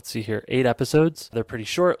have, 8 episodes. They're pretty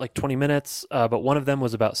short, like 20 minutes. But one of them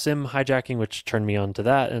was about SIM hijacking, which turned me on to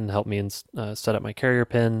that and helped me set up my carrier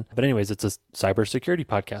pin. But anyways, it's a cybersecurity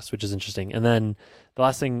podcast, which is interesting. And then the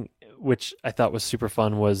last thing, which I thought was super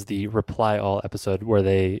fun, was the Reply All episode where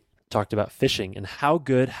they talked about phishing and how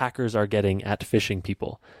good hackers are getting at phishing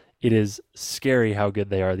people. It is scary how good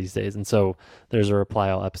they are these days. And so there's a Reply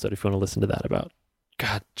All episode if you want to listen to that about,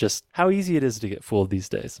 God, just how easy it is to get fooled these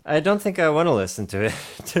days. I don't think I want to listen to it,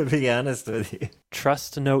 to be honest with you.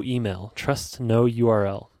 Trust no email. Trust no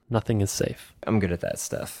URL. Nothing is safe. I'm good at that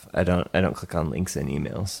stuff. I don't click on links in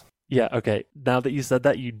emails. Yeah, okay. Now that you said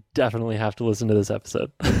that, you definitely have to listen to this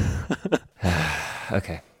episode.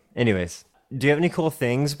 Okay. Anyways, do you have any cool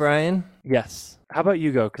things, Brian? Yes. How about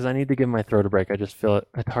you go? Because I need to give my throat a break. I just feel it.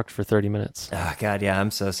 I talked for 30 minutes. Oh, God, yeah,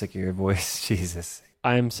 I'm so sick of your voice. Jesus.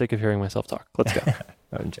 I am sick of hearing myself talk. Let's go.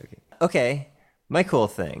 I'm joking. Okay, my cool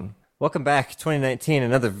thing. Welcome back, 2019,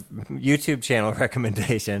 another YouTube channel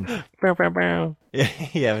recommendation.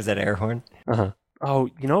 Yeah, was that air horn? Uh-huh. Oh,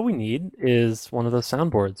 you know what we need is one of those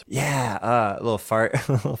soundboards. Yeah, little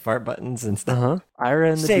fart buttons and stuff. Uh-huh.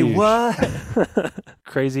 Ira and the Say douche. what?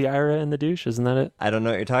 Crazy Ira and the douche, isn't that it? I don't know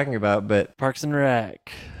what you're talking about, but... Parks and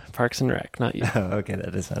Rec. Parks and Rec, not you. Oh, okay,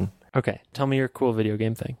 that is fun. Okay, tell me your cool video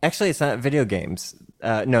game thing. Actually, it's not video games.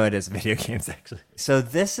 No, it is video games, actually. So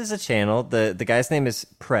this is a channel. The guy's name is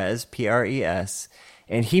Prez, P-R-E-S,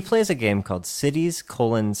 and he plays a game called Cities: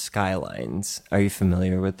 Skylines. Are you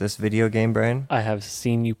familiar with this video game, Brian? I have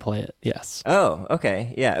seen you play it, yes. Oh,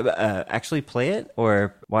 okay. Yeah, actually play it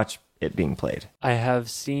or watch it being played? I have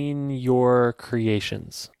seen your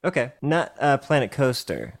creations. Okay, not Planet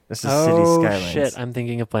Coaster. This is Cities: Skylines. Oh, shit, I'm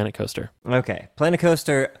thinking of Planet Coaster. Okay, Planet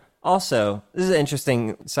Coaster. Also, this is an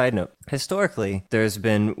interesting side note. Historically, there's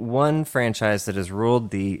been one franchise that has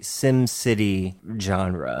ruled the SimCity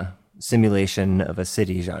genre, simulation of a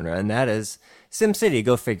city genre, and that is SimCity.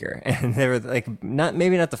 Go figure. And they were like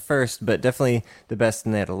maybe not the first, but definitely the best.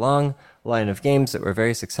 And they had a long line of games that were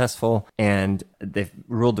very successful, and they've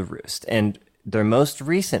ruled the roost. And their most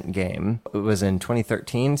recent game was in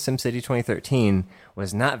 2013. SimCity 2013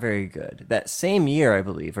 was not very good. That same year, I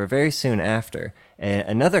believe, or very soon after,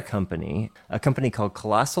 another company, a company called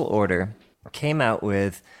Colossal Order, came out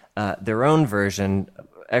with their own version.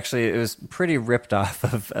 Actually, it was pretty ripped off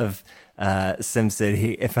of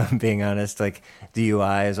SimCity, if I'm being honest. Like, the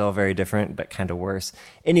UI is all very different, but kind of worse.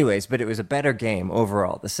 Anyways, but it was a better game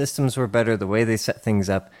overall. The systems were better, the way they set things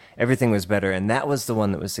up, everything was better, and that was the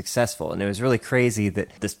one that was successful. And it was really crazy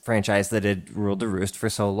that this franchise that had ruled the roost for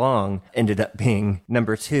so long ended up being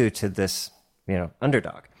number 2 to this,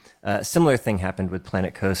 underdog. Similar thing happened with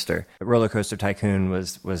Planet Coaster. Roller Coaster Tycoon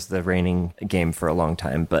was the reigning game for a long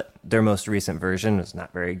time, but their most recent version was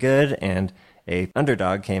not very good, and a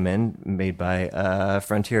underdog came in, made by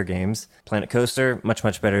Frontier Games. Planet Coaster, much,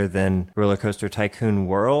 much better than Roller Coaster Tycoon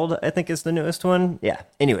World, I think is the newest one. Yeah,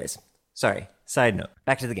 anyways, sorry. Side note,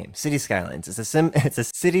 back to the game. City Skylines. It's a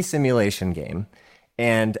city simulation game,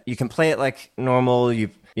 and you can play it like normal.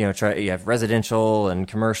 You have residential and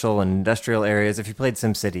commercial and industrial areas. If you played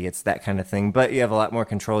SimCity, it's that kind of thing, but you have a lot more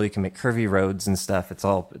control. You can make curvy roads and stuff. It's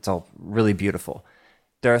all really beautiful.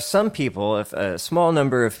 There are some people, a small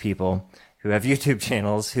number of people who have YouTube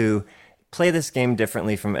channels who play this game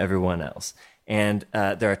differently from everyone else. And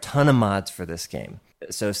there are a ton of mods for this game.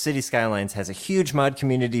 So City Skylines has a huge mod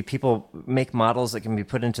community. People make models that can be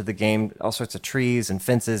put into the game, all sorts of trees and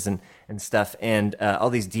fences and stuff, and all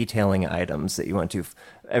these detailing items that you want to,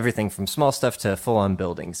 everything from small stuff to full-on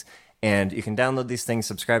buildings. And you can download these things,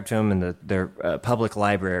 subscribe to them in their public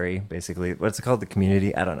library, basically. What's it called? The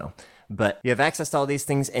community? I don't know. But you have access to all these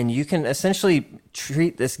things, and you can essentially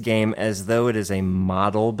treat this game as though it is a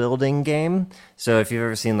model building game. So if you've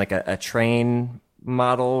ever seen like a train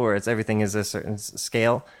model where everything is a certain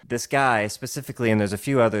scale, this guy specifically, and there's a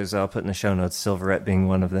few others I'll put in the show notes, Silverette being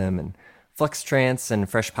one of them, and Flux Trance and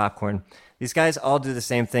Fresh Popcorn. These guys all do the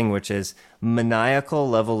same thing, which is maniacal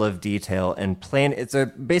level of detail and they're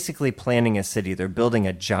basically planning a city. They're building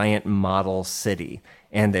a giant model city,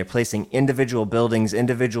 and they're placing individual buildings,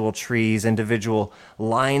 individual trees, individual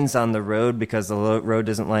lines on the road because the road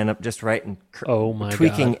doesn't line up just right, and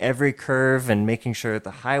tweaking every curve and making sure that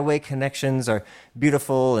the highway connections are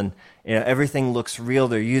beautiful and everything looks real.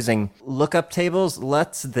 They're using lookup tables,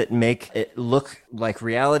 LUTs, that make it look like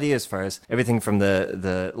reality as far as everything from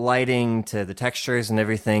the lighting to the textures and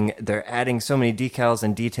everything. They're adding so many decals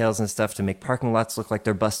and details and stuff to make parking lots look like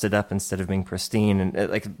they're busted up instead of being pristine,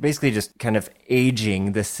 and basically just kind of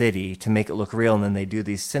aging the city to make it look real. And then they do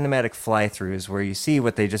these cinematic fly-throughs where you see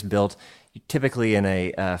what they just built, typically in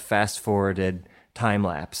a fast-forwarded time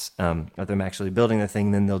lapse of them actually building the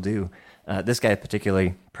thing. Then they'll do this guy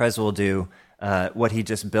particularly, Prez, will do what he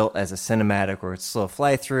just built as a cinematic, where it's slow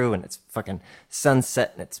fly through and it's fucking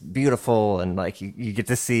sunset and it's beautiful, and like you get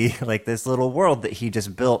to see like this little world that he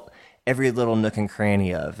just built every little nook and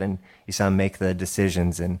cranny of, and you saw him make the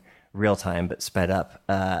decisions and real time but sped up.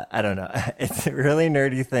 I don't know. It's a really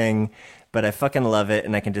nerdy thing, but I fucking love it,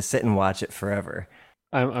 and I can just sit and watch it forever.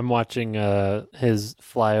 I'm watching his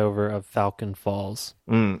flyover of Falcon Falls.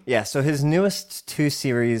 Yeah, so his newest 2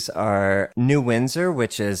 series are New Windsor,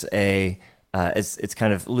 which is it's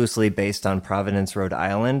kind of loosely based on Providence, Rhode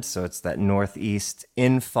Island. So it's that northeast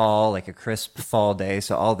in fall, like a crisp fall day.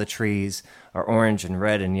 So all the trees are orange and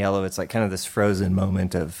red and yellow. It's like kind of this frozen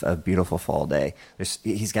moment of a beautiful fall day.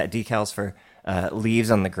 He's got decals for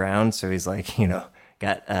leaves on the ground. So he's like,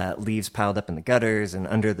 got leaves piled up in the gutters and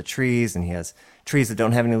under the trees, and he has trees that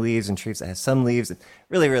don't have any leaves and trees that have some leaves.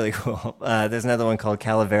 Really, really cool. There's another one called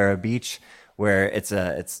Calavera Beach, where it's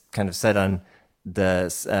kind of set on the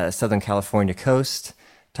Southern California coast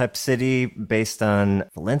type city based on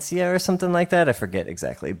Valencia or something like that. I forget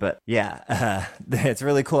exactly, but yeah, it's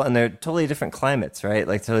really cool. And they're totally different climates, right?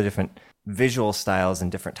 Like totally different visual styles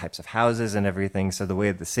and different types of houses and everything. So the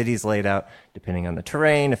way the city's laid out, depending on the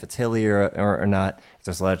terrain, if it's hilly or not, if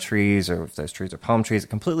there's a lot of trees or if those trees are palm trees, it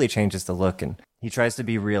completely changes the look. And he tries to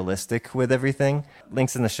be realistic with everything.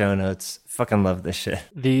 Links in the show notes. Fucking love this shit.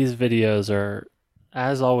 These videos are,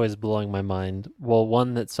 as always, blowing my mind. Well,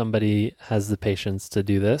 one, that somebody has the patience to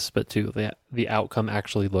do this, but two, the outcome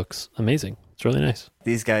actually looks amazing. It's really nice.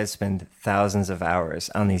 These guys spend thousands of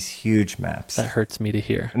hours on these huge maps. That hurts me to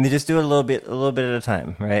hear. And they just do it a little bit at a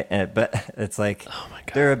time, right? But it's like oh my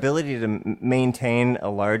God, their ability to maintain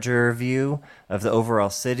a larger view of the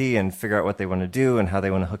overall city and figure out what they want to do and how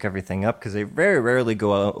they want to hook everything up, because they very rarely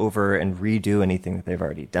go over and redo anything that they've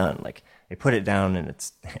already done. Like they put it down and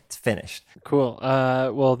it's finished. Cool.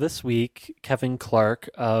 Well, this week, Kevin Clark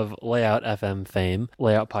of Layout FM fame,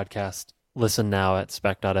 Layout Podcast, listen now at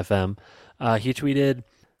spec.fm. He tweeted,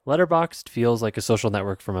 "Letterboxd feels like a social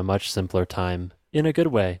network from a much simpler time, in a good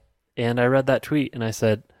way." And I read that tweet and I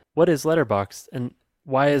said, what is Letterboxd? And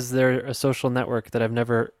why is there a social network that I've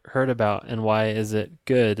never heard about? And why is it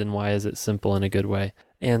good? And why is it simple in a good way?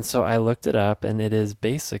 And so I looked it up, and it is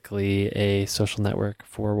basically a social network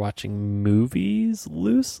for watching movies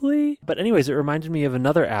loosely. But anyways, it reminded me of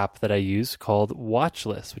another app that I use called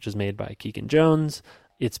Watchlist, which is made by Keegan Jones.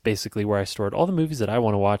 It's basically where I stored all the movies that I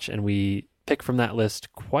want to watch, and we pick from that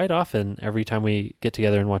list quite often every time we get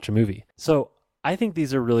together and watch a movie. So I think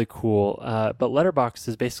these are really cool. But Letterboxd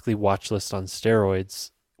is basically Watchlist on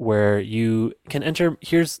steroids, where you can enter,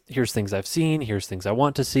 here's things I've seen, here's things I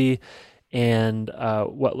want to see. And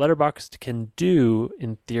what Letterboxd can do,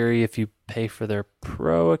 in theory, if you pay for their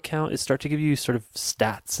pro account, is start to give you sort of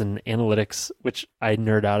stats and analytics, which I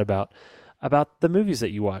nerd out about the movies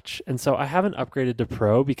that you watch. And so I haven't upgraded to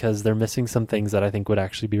pro because they're missing some things that I think would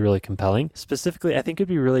actually be really compelling. Specifically, I think it'd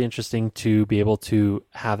be really interesting to be able to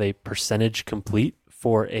have a percentage complete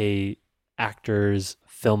for a actor's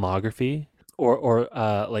filmography, or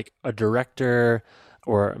like a director,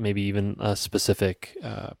 or maybe even a specific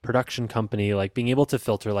production company, like being able to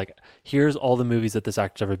filter, like, here's all the movies that this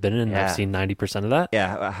actor's ever been in, and I've seen 90% of that.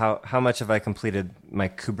 Yeah, how much have I completed my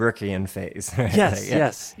Kubrickian phase?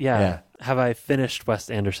 Yes, yeah. Have I finished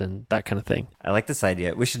Wes Anderson? That kind of thing. I like this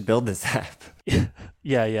idea. We should build this app.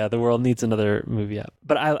 Yeah, the world needs another movie app.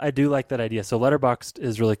 But I do like that idea. So Letterboxd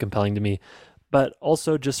is really compelling to me. But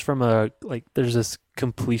also just from there's this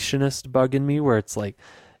completionist bug in me where it's like,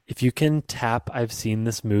 if you can tap I've seen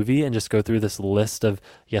this movie and just go through this list of,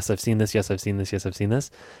 yes, I've seen this, yes, I've seen this, yes, I've seen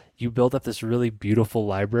this, you build up this really beautiful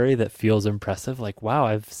library that feels impressive. Like, wow,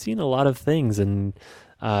 I've seen a lot of things, and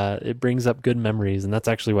it brings up good memories. And that's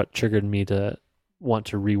actually what triggered me to want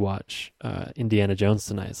to rewatch Indiana Jones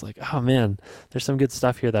tonight. It's like, oh man, there's some good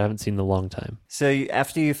stuff here that I haven't seen in a long time. So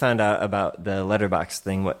after you found out about the Letterboxd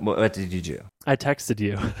thing, what did you do? I texted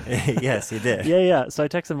you. Yes, you did. Yeah. So I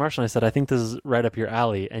texted Marshall and I said, I think this is right up your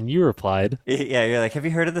alley. And you replied. Yeah, you're like, have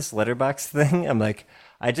you heard of this Letterboxd thing? I'm like,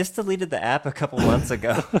 I just deleted the app a couple months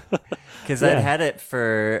ago because I'd had it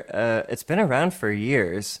for, it's been around for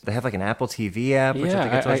years. They have like an Apple TV app, which I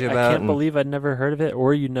think I told you about. I can't believe I'd never heard of it,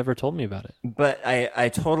 or you never told me about it. But I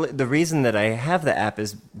totally, the reason that I have the app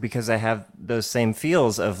is because I have those same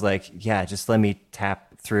feels of like, yeah, just let me tap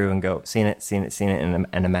through and go, seen it, and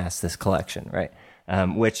amass this collection, right?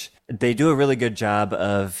 Which they do a really good job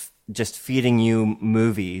of just feeding you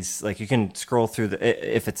movies. Like you can scroll through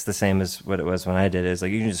if it's the same as what it was when I did, is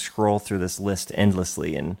like you can just scroll through this list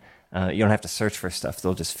endlessly, and you don't have to search for stuff.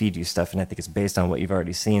 They'll just feed you stuff, and I think it's based on what you've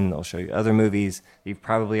already seen. They'll show you other movies you've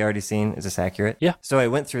probably already seen. Is this accurate? Yeah. So I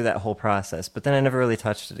went through that whole process, but then I never really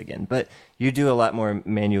touched it again. But you do a lot more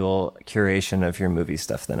manual curation of your movie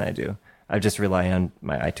stuff than I do. I just rely on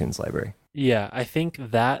my iTunes library. Yeah, I think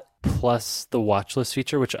that plus the watch list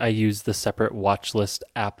feature, which I use the separate watch list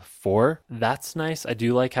app for. That's nice. I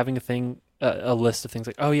do like having a list of things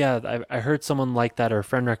like, oh yeah, I heard someone like that or a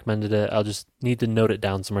friend recommended it. I'll just need to note it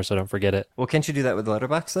down somewhere so I don't forget it. Well, can't you do that with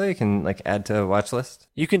Letterboxd though? You can like add to a watch list.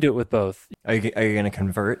 You can do it with both. Are you going to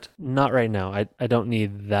convert? Not right now. I don't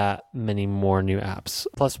need that many more new apps.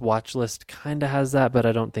 Plus, Watchlist kind of has that, but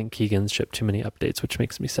I don't think Keegan's shipped too many updates, which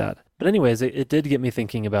makes me sad. But anyways, it did get me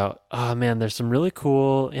thinking about, oh man, there's some really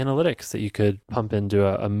cool analytics that you could pump into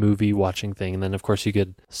a movie watching thing. And then, of course, you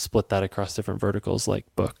could split that across different verticals like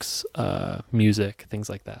books, music, things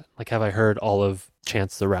like that. Like, have I heard all of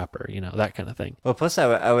Chance the Rapper, that kind of thing. Well, plus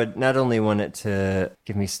I would not only want it to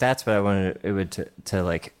give me stats, but I wanted it would to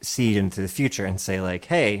like see into the future and say like,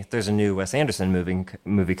 hey, there's a new Wes Anderson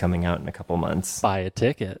movie coming out in a couple months. Buy a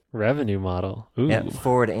ticket, revenue model. Ooh. Yeah,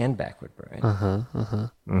 forward and backward, Brian.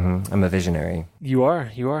 Mm-hmm. I'm a visionary. You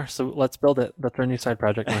are. So let's build it. That's our new side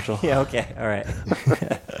project, Marshall. Yeah. Okay. All right.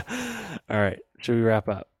 All right. Should we wrap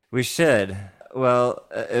up? We should. Well,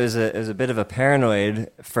 it was a bit of a paranoid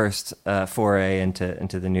first foray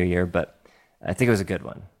into the new year, but I think it was a good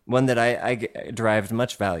one. One that I derived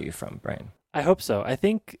much value from, Brian. I hope so. I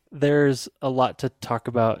think there's a lot to talk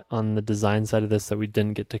about on the design side of this that we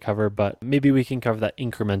didn't get to cover, but maybe we can cover that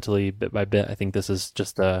incrementally bit by bit. I think this is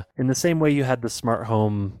just in the same way you had the smart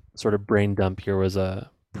home sort of brain dump, here was a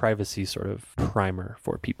privacy sort of primer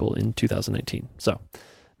for people in 2019. So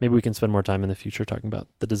maybe we can spend more time in the future talking about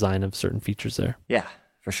the design of certain features there. Yeah,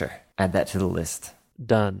 for sure. Add that to the list.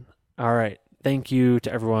 Done. All right. Thank you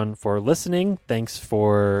to everyone for listening. Thanks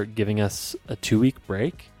for giving us a 2-week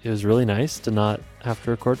break. It was really nice to not have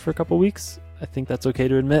to record for a couple weeks. I think that's okay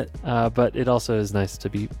to admit, but it also is nice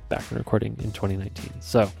to be back and recording in 2019.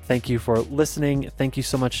 So thank you for listening. Thank you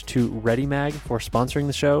so much to ReadyMag for sponsoring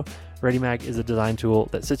the show. ReadyMag is a design tool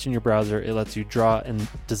that sits in your browser. It lets you draw and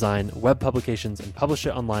design web publications and publish it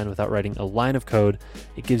online without writing a line of code.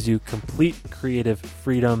 It gives you complete creative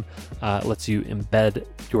freedom. It lets you embed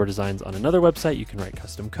your designs on another website. You can write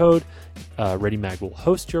custom code. ReadyMag will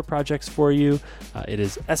host your projects for you. It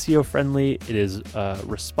is SEO friendly. It is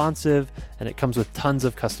responsive, and it comes with tons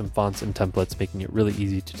of custom fonts and templates, making it really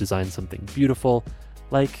easy to design something beautiful,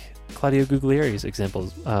 like Claudio Guglieri's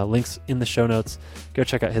examples. Links in the show notes. Go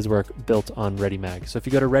check out his work built on ReadyMag. So if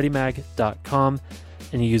you go to readymag.com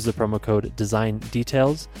and you use the promo code Design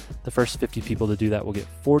Details, the first 50 people to do that will get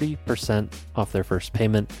 40% off their first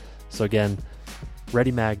payment. So again,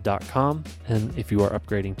 readymag.com, and if you are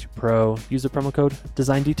upgrading to Pro, use the promo code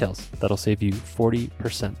Design Details. That'll save you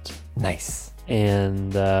 40%. Nice.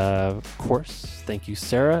 And of course, thank you,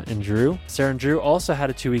 Sarah and Drew. Sarah and Drew also had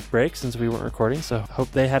a 2-week break since we weren't recording, so hope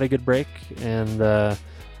they had a good break and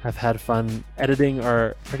have had fun editing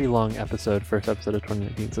our pretty long first episode of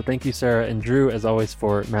 2019. So thank you, Sarah and Drew, as always,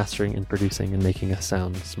 for mastering and producing and making us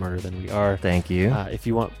sound smarter than we are. Thank you. If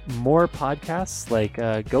you want more podcasts,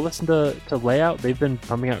 go listen to Layout. They've been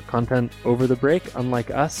pumping out content over the break, unlike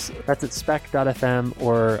us. That's at spec.fm,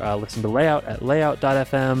 or listen to Layout at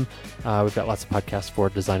layout.fm. We've got lots of podcasts for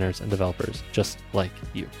designers and developers just like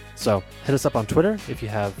you. So hit us up on Twitter if you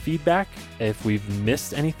have feedback. If we've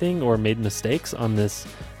missed anything or made mistakes on this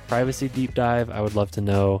privacy deep dive, I would love to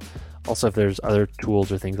know. Also, if there's other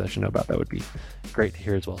tools or things I should know about, that would be great to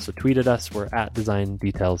hear as well. So tweet at us. We're at Design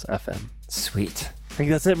Details FM. Sweet. I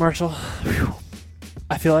think that's it, Marshall. Whew.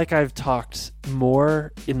 I feel like I've talked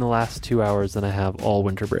more in the last 2 hours than I have all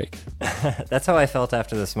winter break. That's how I felt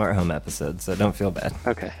after the smart home episode, so don't feel bad.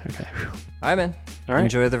 Okay. Whew. All right, man. All right.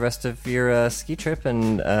 Enjoy the rest of your ski trip,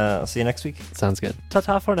 and I'll see you next week. Sounds good.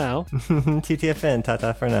 Ta-ta for now. TTFN.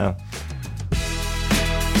 Ta-ta for now.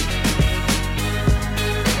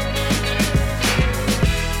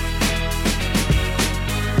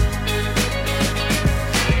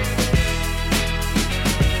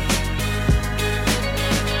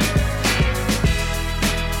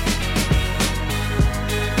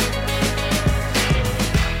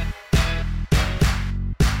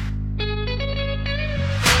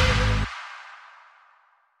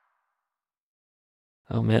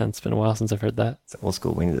 Oh man, it's been a while since I've heard that. It's old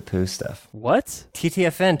school Winnie the Pooh stuff. What?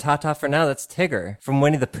 TTFN, Ta-ta for now, that's Tigger from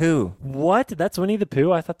Winnie the Pooh. What? That's Winnie the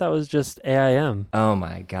Pooh? I thought that was just AIM. Oh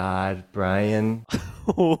my god, Brian.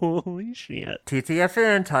 Holy shit.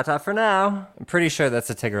 TTFN, Ta-ta for now. I'm pretty sure that's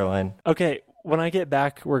a Tigger line. Okay, when I get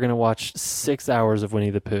back, we're going to watch 6 hours of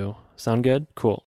Winnie the Pooh. Sound good? Cool.